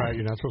admit that. them. Right,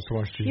 you're not supposed to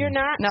wash jeans. You're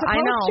not No, I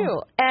supposed know.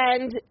 to.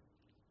 And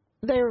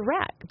they were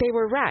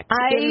wrecked.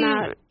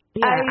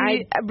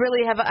 I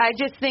really have. I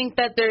just think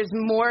that there's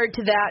more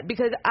to that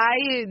because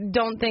I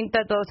don't think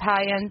that those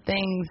high-end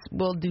things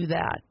will do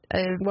that.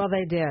 Well,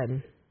 they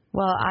did.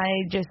 Well, I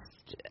just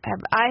have.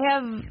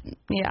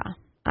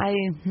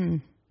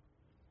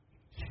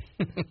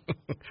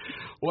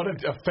 What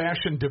a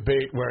fashion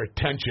debate where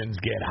tensions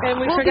get hot. And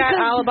we Well, forgot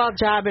because- all about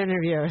job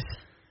interviews.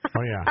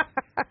 Oh, yeah.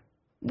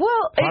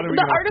 Well, How did we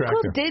the get off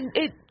article track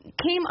it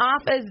came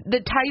off as the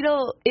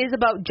title is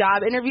about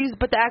job interviews,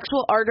 but the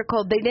actual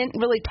article, they didn't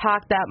really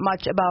talk that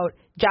much about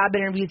job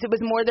interviews. It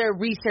was more their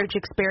research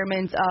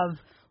experiments of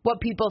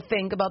what people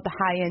think about the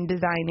high-end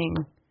designing.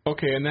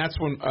 Okay, and that's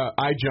when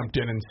I jumped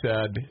in and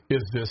said,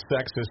 is this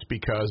sexist?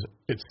 Because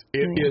it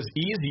is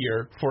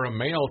easier for a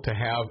male to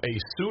have a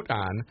suit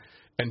on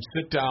and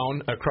sit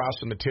down across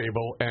from the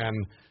table and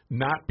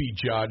not be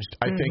judged.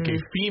 I think a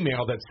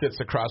female that sits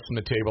across from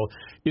the table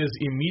is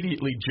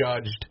immediately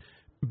judged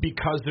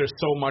because there's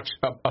so much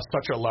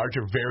such a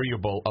larger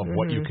variable of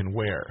what you can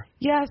wear.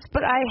 Yes,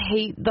 but I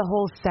hate the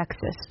whole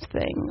sexist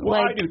thing.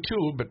 Well, like, I do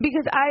too, but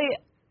because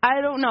I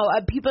don't know.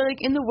 People like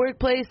in the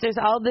workplace, there's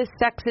all this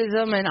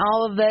sexism and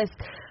all of this,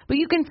 but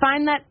you can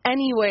find that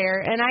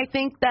anywhere. And I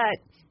think that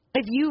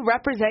if you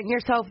represent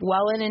yourself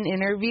well in an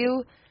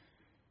interview,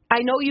 I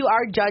know you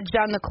are judged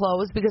on the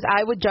clothes because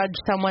I would judge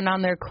someone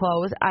on their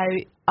clothes.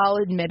 I'll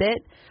admit it.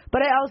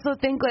 But I also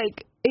think,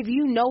 like, if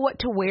you know what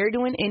to wear to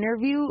an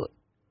interview,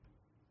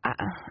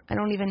 I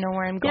don't even know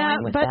where I'm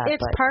going with that.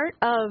 It's part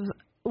of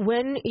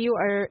when you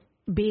are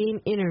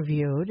being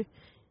interviewed,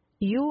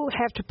 you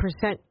have to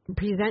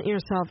present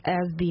yourself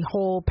as the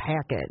whole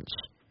package.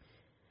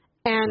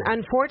 And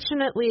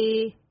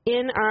unfortunately,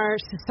 in our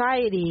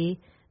society,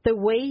 the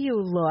way you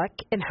look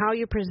and how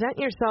you present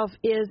yourself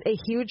is a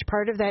huge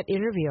part of that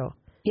interview.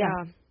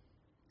 Yeah.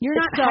 You're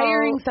not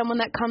hiring someone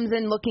that comes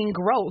in looking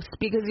gross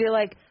because you're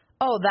like,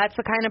 oh, that's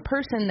the kind of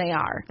person they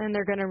are. And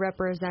they're going to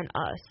represent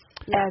us.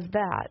 As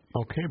that.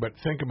 Okay, but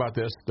think about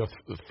this. The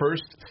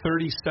first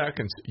 30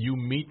 seconds you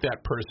meet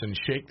that person,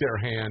 shake their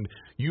hand,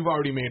 you've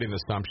already made an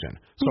assumption.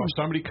 So if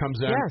somebody comes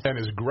in and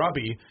is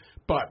grubby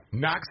but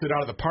knocks it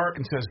out of the park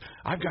and says,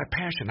 I've got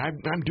passion,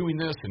 I'm doing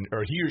this,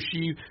 or he or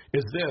she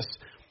is this,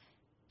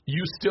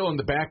 you still in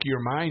the back of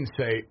your mind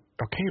say,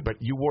 okay, but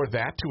you wore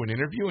that to an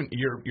interview and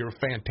you're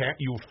fantastic.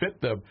 You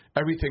fit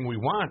everything we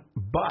want,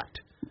 but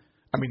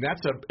I mean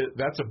that's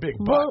a big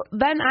but. Well,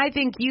 then I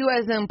think you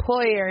as an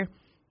employer,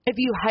 if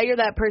you hire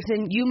that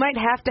person, you might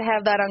have to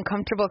have that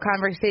uncomfortable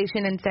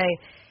conversation and say,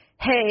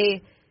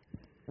 hey,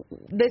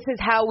 this is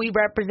how we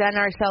represent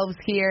ourselves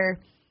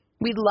here.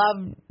 We'd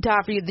love to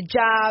offer you the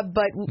job,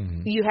 but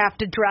you have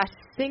to dress.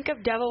 Think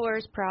of Devil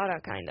Wears Prada,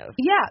 kind of.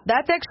 Yeah,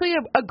 that's actually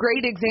a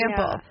great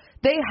example.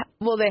 Yeah.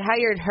 They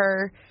hired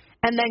her,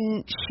 and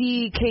then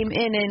she came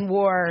in and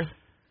wore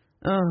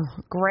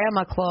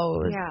grandma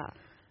clothes. Yeah.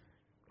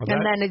 Well,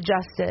 and then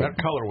adjusted. That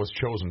color was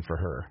chosen for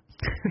her.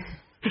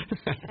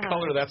 The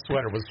color of that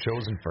sweater was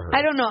chosen for her.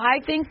 I don't know. I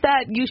think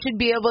that you should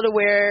be able to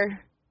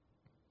wear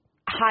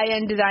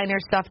high-end designer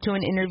stuff to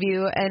an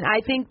interview, and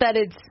I think that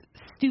it's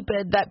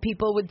stupid that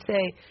people would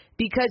say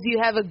because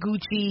you have a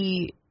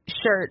Gucci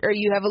shirt or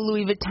you have a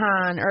Louis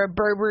Vuitton or a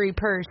Burberry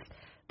purse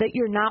that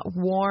you're not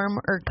warm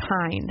or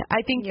kind.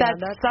 I think that's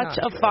such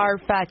a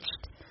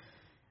far-fetched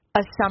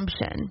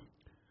assumption.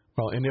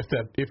 Well, and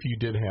if you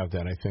did have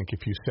that, I think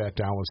if you sat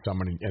down with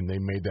someone and they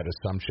made that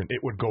assumption,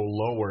 it would go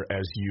lower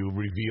as you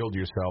revealed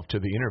yourself to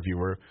the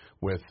interviewer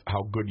with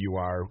how good you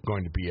are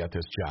going to be at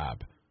this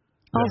job.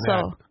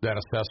 Also, that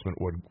assessment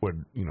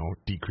would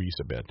decrease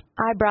a bit.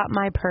 I brought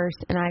my purse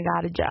and I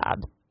got a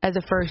job as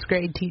a first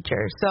grade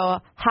teacher. So,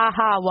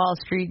 ha, Wall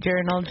Street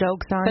Journal,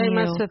 joke's on you. They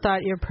must have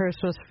thought your purse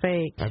was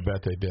fake. I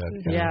bet they did.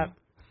 Yeah.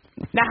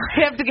 Now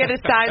I have to get a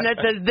sign that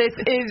says this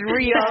is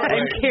real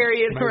and carry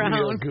it my around.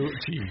 Real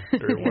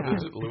Gucci. Or what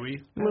is it,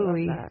 Louis?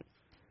 Louis.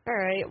 All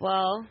right,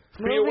 well,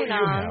 Fee, moving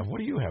on. What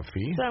do you have,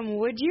 Fee? Some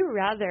would you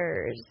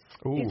rathers.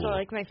 Ooh. These are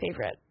like my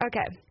favorite.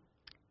 Okay.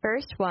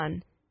 First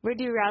one. Would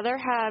you rather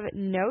have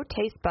no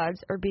taste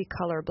buds or be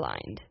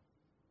colorblind?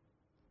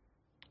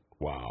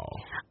 Wow.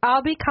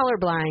 I'll be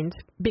colorblind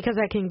because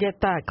I can get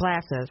the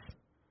glasses.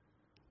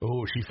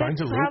 Oh, she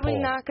finds a loophole. Probably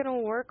not going to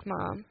work,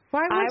 Mom.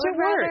 Why I would would it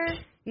work? rather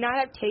not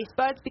have taste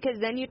buds because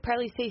then you'd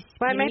probably say skinnier.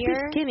 Well, I might be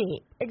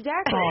skinny.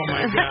 Exactly. Oh,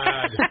 my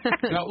God.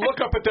 Now, look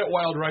up at that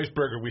wild rice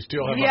burger we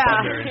still have Yeah. up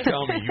on there and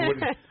tell me you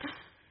wouldn't.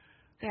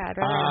 Yeah, I'd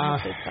rather not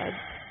have taste buds.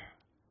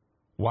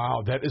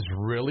 Wow, that is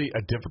really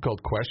a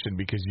difficult question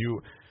because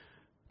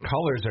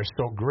colors are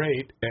so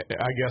great.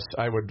 I guess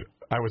I would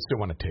still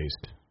want to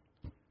taste.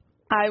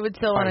 I would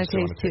still want to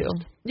still taste wanna too.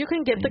 taste. You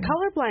can get the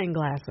colorblind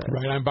glasses.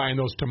 Right, I'm buying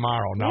those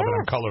tomorrow now that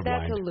I'm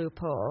colorblind. That's a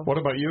loophole. What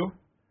about you?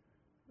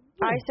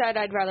 I said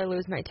I'd rather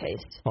lose my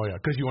taste. Oh, yeah,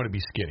 because you want to be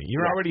skinny.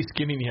 You're already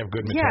skinny and you have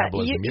good Yeah,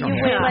 metabolism. you don't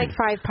weigh have like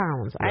 5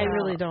 pounds. I Yeah.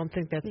 really don't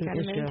think that's You an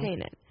gotta issue.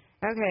 maintain it.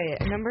 Okay,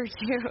 number 2.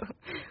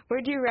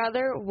 Would you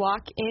rather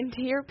walk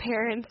into your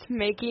parents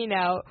making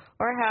out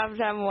or have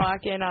them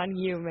walk in on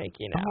you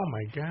making out? Oh,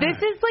 my God. This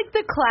is like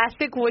the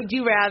classic would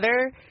you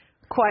rather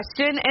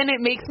question, and it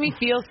makes me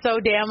feel so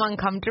damn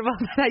uncomfortable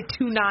that I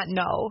do not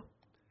know.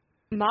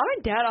 Mom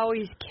and Dad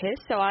always kiss,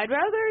 so I'd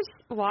rather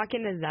walk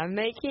into them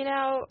making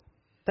out.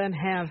 Then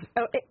have,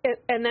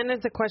 and then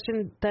there's a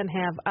question, then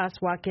have us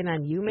walk in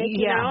on you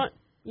making Yeah. out?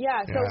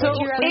 Yeah, so Yeah,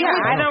 would you rather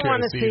I don't don't care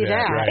want to to see see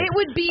that, that. right. It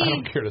would be I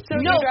don't care to see so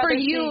no you'd for rather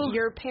you. see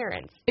your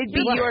parents. It'd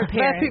be Well, your that'd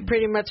parents. be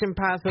pretty much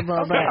impossible.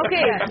 Okay, But,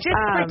 okay,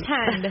 just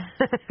pretend.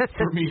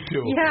 For me,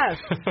 too. Yes.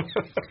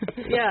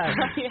 Yes.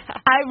 Yeah.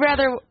 I'd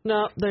rather.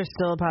 No, there's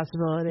still a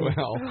possibility.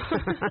 Well,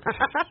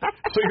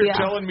 so you're Yeah.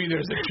 telling me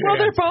there's a chance. Well,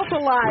 they're both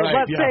alive. Right,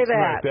 Let's yes, say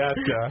that.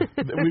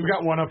 Right, we've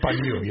got one up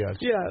on you, yes.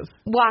 Yes.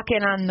 Walk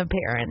in on the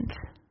parents.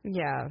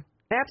 Yeah.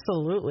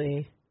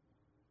 Absolutely.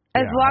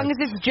 As Yeah, long as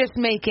it's just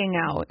making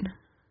out.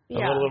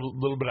 Yeah. A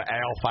little bit of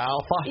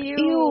alfalfa.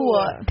 Ew,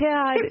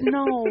 Dad,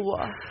 no.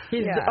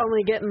 He's Yeah.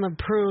 only getting the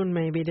prune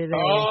maybe today.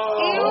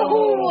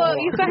 Oh,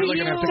 Ew, you I'm really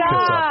gonna have to kiss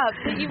stop. up.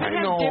 You would I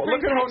have know. different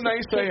Look at how types of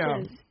nice I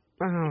am. kisses.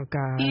 Oh,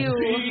 God. Ew.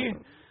 See?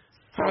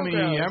 Honey,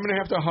 gross. I'm going to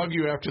have to hug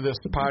you after this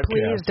podcast.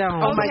 Please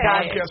don't. Oh my Okay,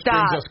 God, Podcast stop.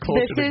 brings us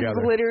closer This is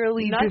together.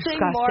 literally Nothing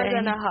disgusting. more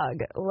than a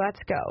hug. Let's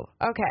go.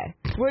 Okay.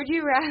 Would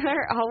you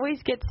rather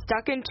always get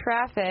stuck in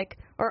traffic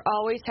or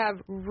always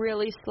have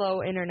really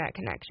slow internet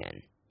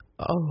connection?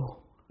 Oh.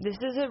 This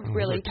is a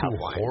really Those are tough two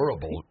one.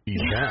 horrible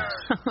events.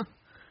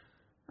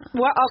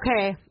 Well,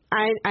 okay.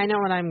 I know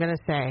what I'm going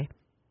to say.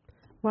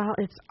 Well,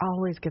 it's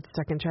always get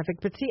stuck in traffic.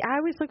 But see, I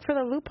always look for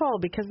the loophole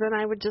because then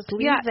I would just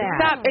leave Yeah, that.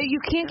 stop. You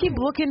can't keep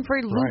looking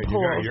for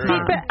loopholes. you're See,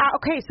 on. but,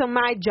 okay, so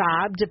my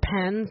job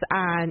depends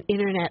on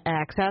internet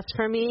access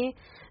for me.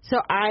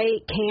 So I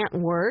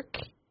can't work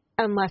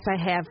unless I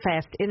have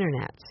fast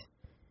internet.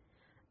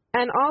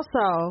 And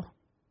also,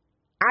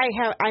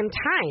 I'm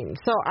timed,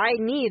 so I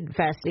need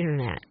fast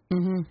internet.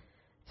 Mm-hmm.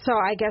 So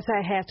I guess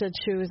I have to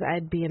choose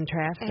I'd be in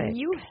traffic. And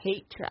you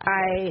hate traffic.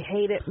 I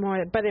hate it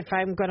more, but if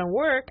I'm going to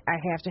work, I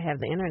have to have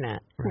the internet.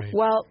 Right.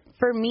 Well,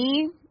 for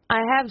me, I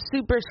have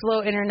super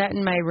slow internet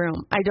in my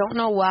room. I don't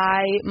know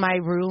why my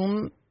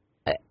room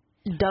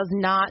does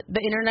not, the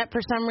internet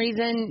for some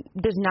reason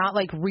does not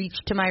like reach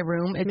to my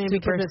room. It's Maybe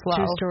super because it's slow.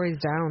 2 stories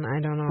down. I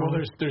don't know. Well,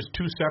 there's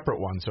two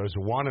separate ones. There's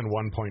 1 and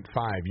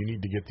 1.5. You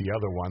need to get the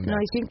other one. No,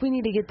 I think we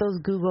need to get those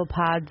Google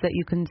Pods that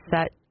you can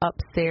set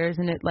upstairs,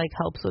 and it like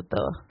helps with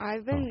the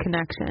I've been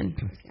connection.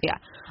 Yeah.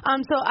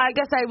 So I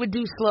guess I would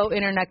do slow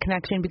internet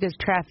connection because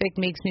traffic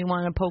makes me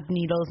want to poke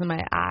needles in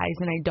my eyes,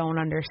 and I don't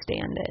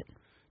understand it.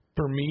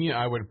 For me,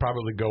 I would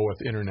probably go with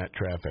internet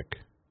traffic.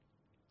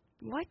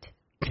 What?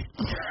 I'm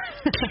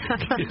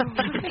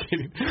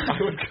kidding.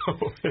 I would go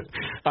with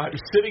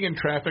sitting in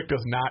traffic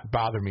does not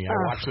bother me. I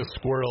watch the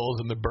squirrels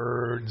and the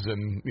birds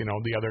and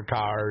the other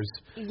cars.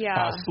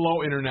 Yeah.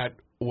 Slow internet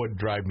would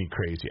drive me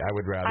crazy. I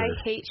would rather. I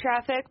hate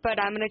traffic, but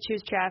I'm going to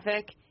choose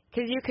traffic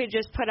because you could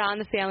just put on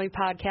the family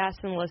podcast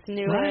and listen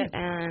to Right. it.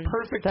 And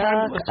Perfect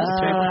time to listen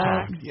to table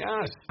talk.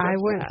 Yes. I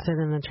wouldn't sit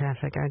in the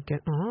traffic. I'd get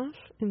off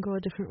and go a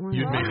different way.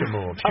 You'd make a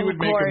move. She Of would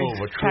make a course, move. A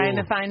true, trying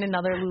to find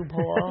another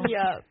loophole.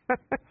 yeah.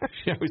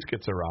 she always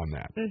gets around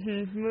that.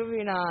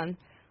 Moving on.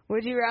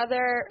 Would you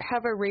rather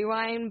have a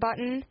rewind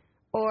button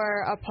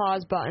or a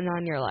pause button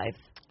on your life?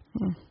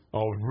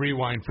 Oh,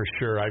 rewind for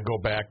sure. I'd go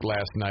back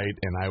last night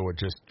and I would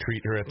just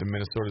treat her at the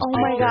Minnesota Oh State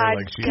my Fair God,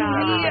 like she'd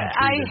never been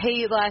I treated.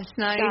 hate last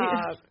night.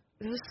 Stop.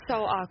 It was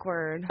so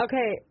awkward.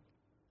 Okay,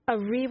 a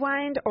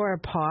rewind or a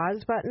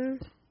pause button?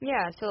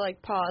 Yeah, so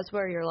like pause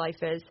where your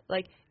life is.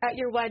 Like at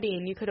your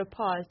wedding, you could have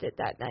paused it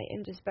that night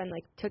and just been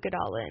like, took it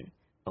all in.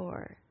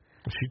 Or.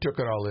 She took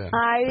it all in.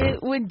 I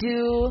would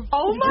do.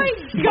 Oh my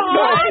No,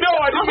 God! no,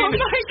 I didn't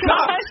mean Oh my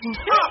stop, gosh!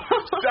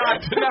 stop,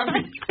 did not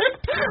mean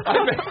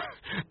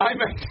I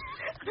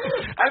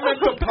meant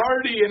the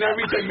party and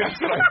everything.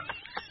 That's what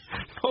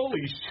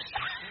holy shit.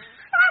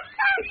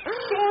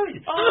 Sorry.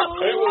 I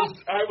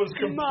was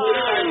completely I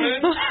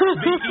meant the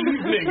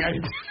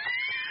evening.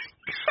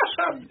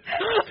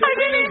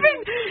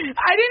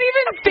 I didn't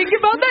even think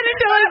about that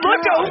until I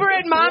looked over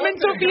at Mom and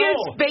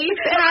Sophia's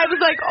face, and I was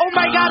like, "Oh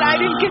my God, I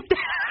didn't get that."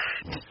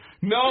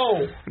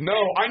 No,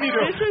 I need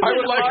This is I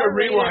would an like a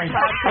R-rated rewind.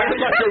 I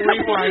would like a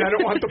rewind. I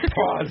don't want the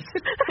pause.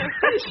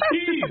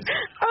 Jeez.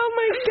 Oh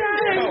my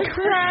God, I'm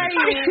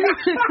crying.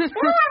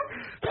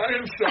 I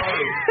am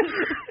sorry.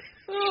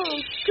 Oh,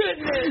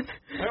 goodness.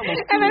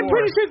 And I'm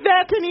pretty sure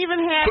that didn't even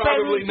happen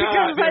Probably not.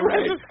 because I You're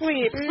was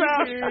asleep. So.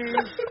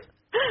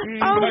 Oh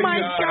Oh my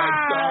God. God. I'm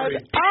sorry.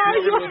 Oh,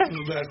 Whoever you are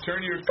listens to that,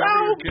 turn your so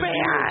cover your kid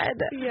bad.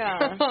 Yeah.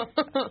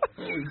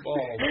 Holy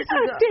balls.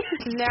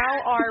 Now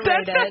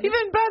R-rated. That's not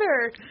even better.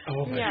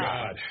 Oh my Yeah.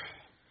 God.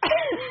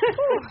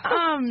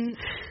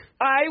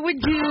 I would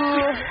do.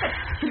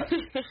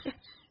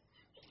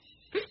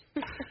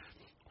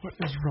 What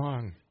is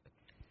wrong?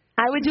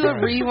 I would do a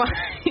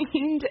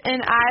rewind,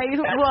 and I would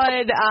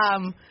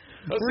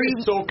Let's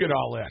say soak it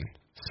all in.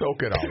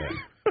 Soak it all in.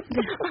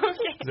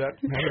 Does that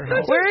matter?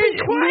 How?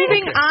 We're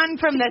moving on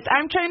from this.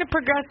 I'm trying to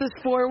progress this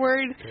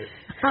forward.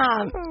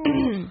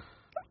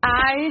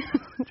 I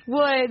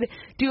would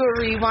do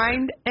a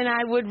rewind, and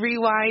I would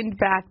rewind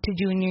back to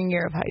junior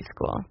year of high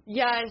school.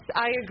 Yes,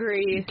 I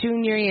agree.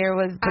 Junior year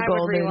was the I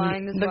would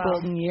rewind as well.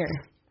 golden year.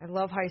 I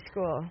love high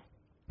school.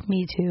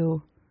 Me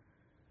too.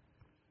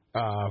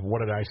 What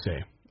did I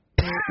say?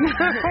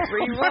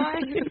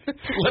 Rewind?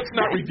 Let's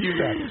not review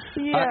that.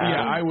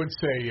 Yeah. I would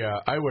say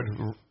I would.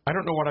 I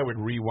don't know what I would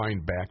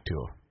rewind back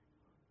to.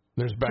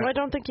 There's back. Well, I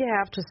don't think you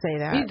have to say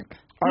that.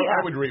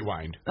 I would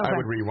rewind. Okay. I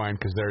would rewind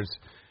because there's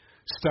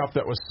stuff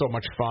that was so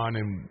much fun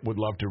and would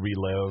love to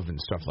relive and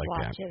stuff like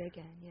Watch that. it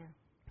again, yeah.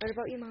 What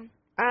about you, Mom?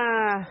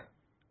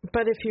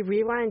 But if you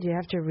rewind, you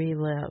have to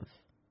relive.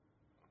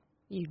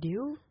 You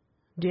do?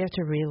 Do you have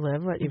to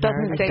relive what you've Doesn't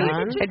already say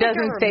done? it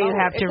doesn't say you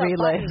have to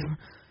relive.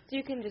 So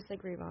you can just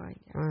like rewind.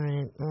 Yeah. All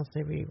right, I'll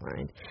say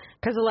rewind.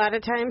 Because a lot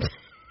of times,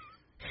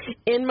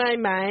 in my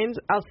mind,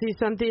 I'll see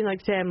something,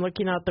 like say I'm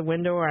looking out the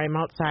window or I'm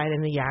outside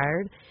in the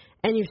yard,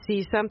 and you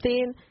see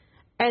something,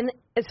 and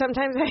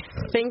sometimes I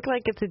think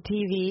like it's a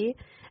TV,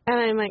 and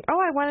I'm like, oh,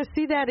 I want to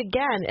see that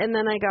again. And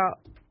then I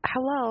go,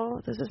 hello,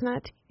 this is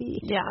not TV.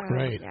 Yeah.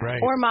 Right, Yeah. right.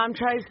 Or Mom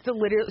tries to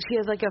literally, she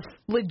has like a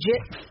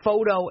legit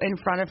photo in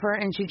front of her,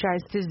 and she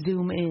tries to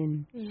zoom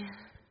in. Yeah.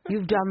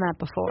 You've done that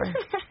before.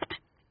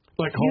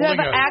 Like You have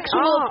holding an a,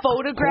 actual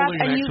photograph,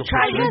 holding an and you actual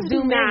try to photograph.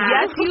 zoom in.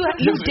 Yes,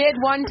 you did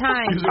one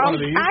time. Is it one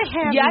of these? I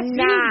have Yes,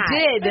 not. you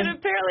did. And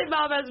apparently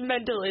Mom has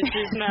mental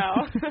issues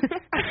now.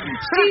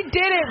 She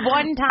did it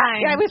one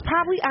time. I was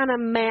probably on a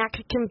Mac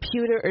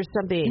computer or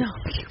something. No.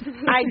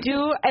 I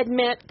do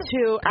admit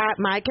to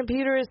my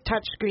computer is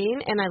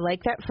touchscreen, and I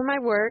like that for my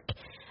work.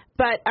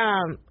 But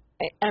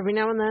every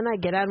now and then I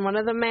get on one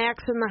of the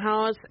Macs in the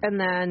house, and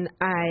then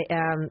I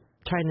am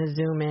trying to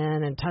zoom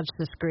in and touch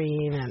the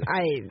screen, and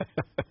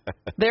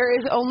There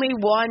is only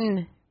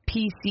one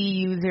PC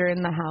user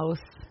in the house,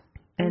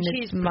 and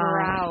she's it's Mom.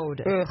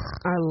 proud. Ugh.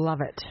 I love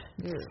it.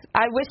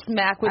 I wish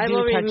Mac would I do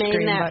will remain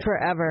touchscreen, that but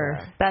forever.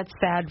 that's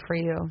sad for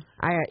you.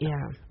 Yeah.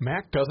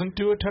 Mac doesn't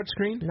do a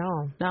touchscreen No.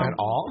 No, at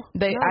all. I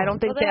don't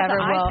think Well, they they have ever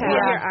the will. iPad. On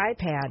Yeah. your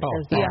iPad is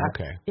Oh, that.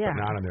 okay. Yeah.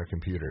 But not on their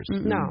computers.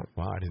 No.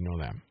 Wow, I didn't know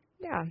that.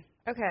 Yeah.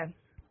 Okay.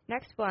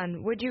 Next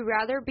one. Would you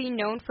rather be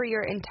known for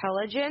your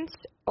intelligence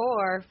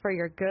or for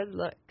your good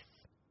looks?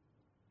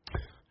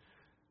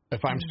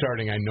 If I'm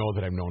starting, I know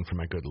that I'm known for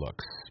my good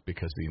looks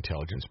because the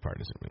intelligence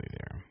part isn't really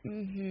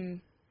there.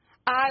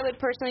 I would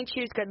personally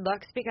choose good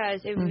looks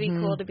because it would be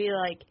cool to be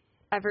like,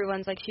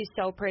 everyone's like, she's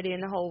so pretty in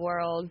the whole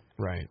world.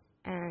 Right.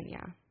 And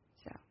yeah,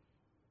 so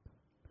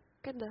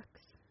good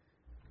looks.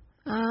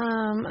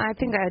 I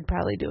think I'd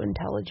probably do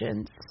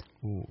intelligence.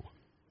 Ooh.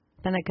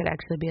 Then I could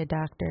actually be a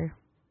doctor.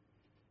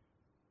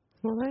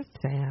 Well, that's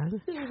sad.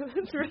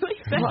 That's really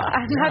sad. Well,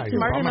 I'm not you're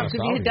smart bumming enough us to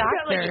be out a here. Got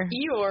doctor. like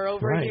Eeyore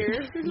over Right. here.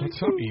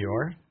 What's up,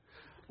 Eeyore?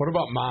 What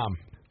about Mom?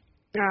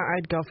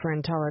 I'd go for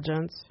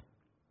intelligence.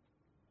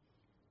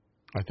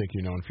 I think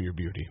you're known for your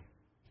beauty.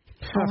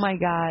 Oh my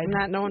God. I'm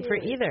not known for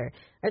either.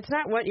 It's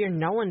not what you're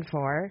known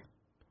for.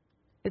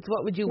 It's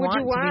what would you Would want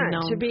you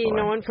want to be known for?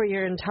 known for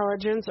your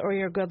intelligence or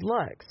your good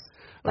looks?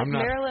 Like I'm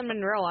not- Marilyn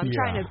Monroe. I'm Yeah.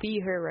 trying to be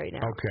her right now.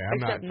 Okay,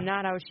 I'm Except not-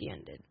 not how she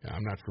ended.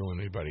 I'm not fooling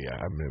anybody.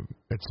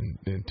 It's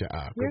into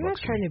You're not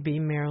trying to be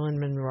Marilyn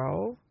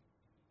Monroe.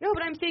 No,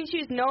 but I'm saying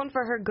she's known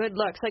for her good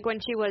looks. Like when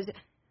she was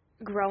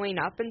growing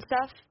up and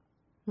stuff.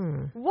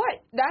 What?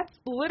 That's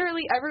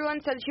literally,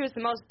 everyone said she was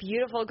the most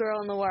beautiful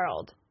girl in the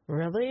world.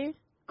 Really?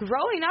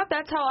 Growing up,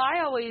 that's how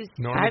I always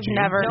I've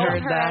never known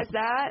heard her that. as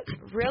that.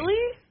 Really?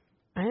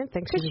 I didn't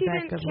think she Because was she that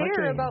didn't good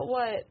care looking. about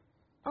what.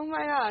 Oh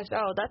my gosh.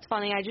 Oh, that's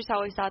funny. I just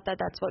always thought that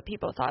that's what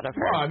people thought of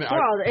her. Well, I mean,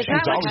 Well, it's she's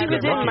not like always she was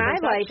good in looking. my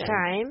Perception.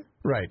 lifetime.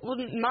 Right. Well,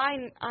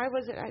 mine,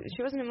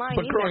 she wasn't in mine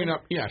But either. growing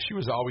up, yeah, she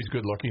was always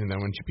good looking. And then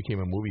when she became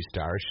a movie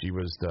star, she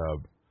was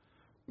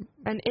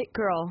An it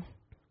girl.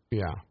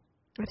 yeah.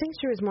 I think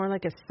she was more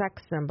like a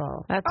sex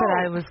symbol. That's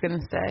what I was going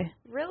to say.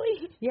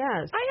 Really?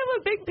 Yes. I have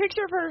a big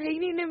picture of her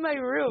hanging in my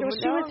room.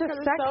 She was a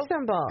sex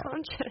symbol.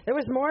 It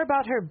was more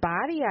about her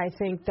body, I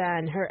think,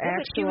 than her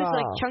actual She was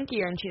like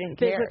chunkier and she didn't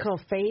care. physical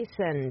face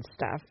and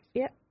stuff.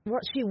 Yeah. Well,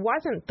 she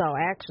wasn't, though,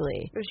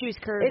 actually. But she was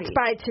curvy. It's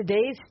by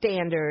today's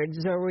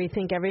standards, or we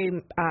think every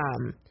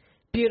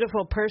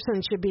beautiful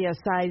person should be a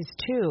size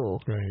 2.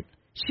 Right.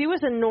 She was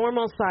a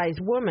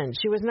normal-sized woman.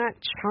 She was not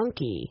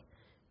chunky.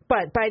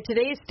 But by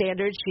today's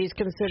standards, she's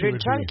She considered would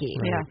be, chunky.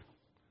 right.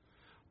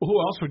 Yeah. Who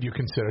else would you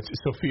consider?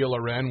 Sophia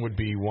Loren would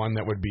be one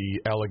that would be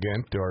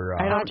elegant, or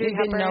I don't Audrey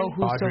even know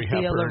who Audrey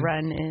Sophia Hepburn.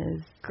 Loren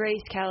is.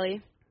 Grace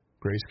Kelly.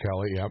 Grace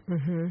Kelly. Yep.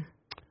 Mm-hmm.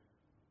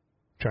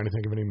 Trying to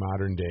think of any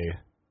modern day.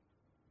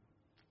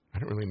 I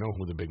don't really know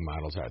who the big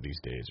models are these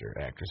days,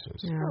 or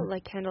actresses. Yeah. Oh,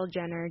 like Kendall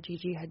Jenner,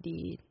 Gigi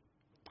Hadid.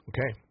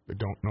 Okay, I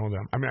don't know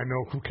them. I mean, I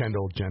know who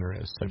Kendall Jenner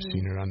is. I've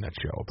seen her on that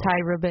show. But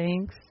Tyra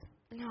Banks.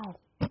 No.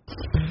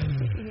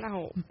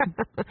 No.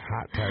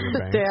 hot Tyra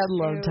Banks. Dad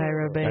loved Ew.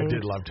 Tyra I Banks.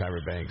 did love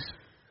Tyra Banks.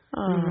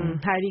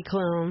 Heidi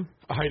Klum.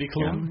 Heidi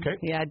Klum. Okay.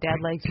 Yeah, Dad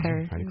likes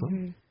her. Heidi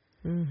Klum.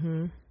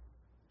 Mm-hmm.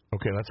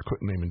 Okay, let's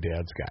quit naming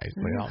dads, guys.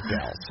 They're all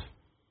gals.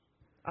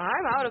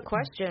 I'm out of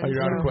questions. Oh,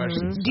 you're out of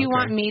questions. Do you Okay.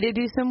 want me to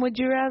do some Would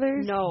You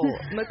Rathers? No.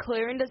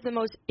 McLaren does the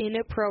most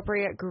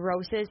inappropriate,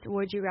 grossest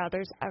would you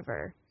rathers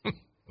ever.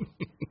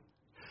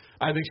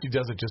 I think she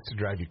does it just to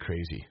drive you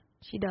crazy.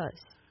 She does.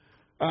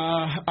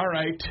 All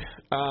right.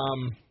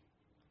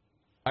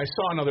 I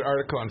saw another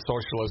article on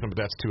socialism, but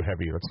that's too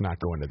heavy. Let's not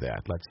go into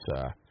that.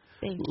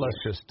 Thank you.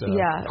 Let's just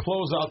Yeah.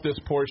 close out this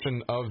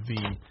portion of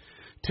the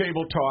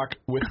Table Talk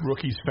with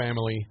Rookie's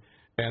family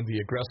and the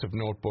aggressive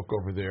notebook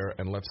over there,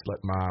 and let's let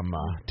Mom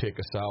take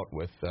us out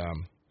with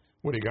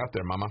what do you got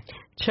there, Mama?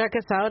 Check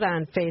us out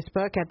on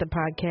Facebook at The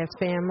Podcast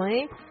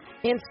Family,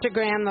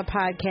 Instagram, The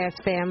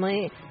Podcast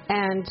Family,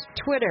 and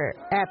Twitter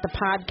at The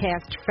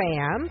Podcast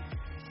Fam.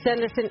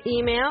 Send us an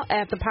email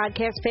at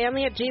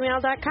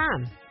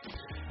thepodcastfamily@gmail.com.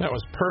 That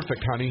was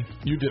perfect, honey.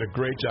 You did a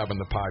great job on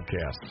the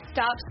podcast.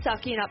 Stop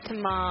sucking up to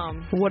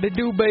Mom. What it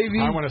do, baby?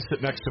 I want to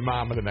sit next to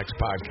Mom on the next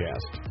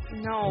podcast.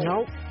 No.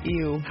 Nope.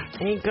 You.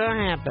 Ain't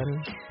gonna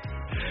happen.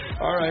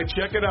 All right,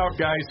 check it out,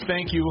 guys.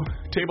 Thank you.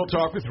 Table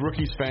Talk with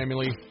Rookie's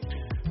family.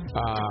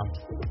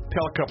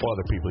 Tell a couple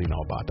other people you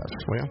know about us,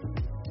 will you?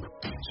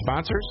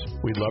 Sponsors,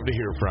 we'd love to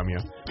hear from you.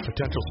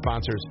 Potential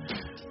sponsors,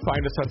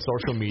 find us on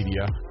social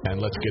media,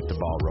 and let's get the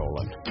ball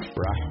rolling.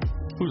 Right?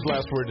 Who's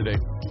last word today?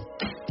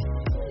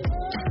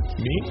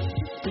 Me?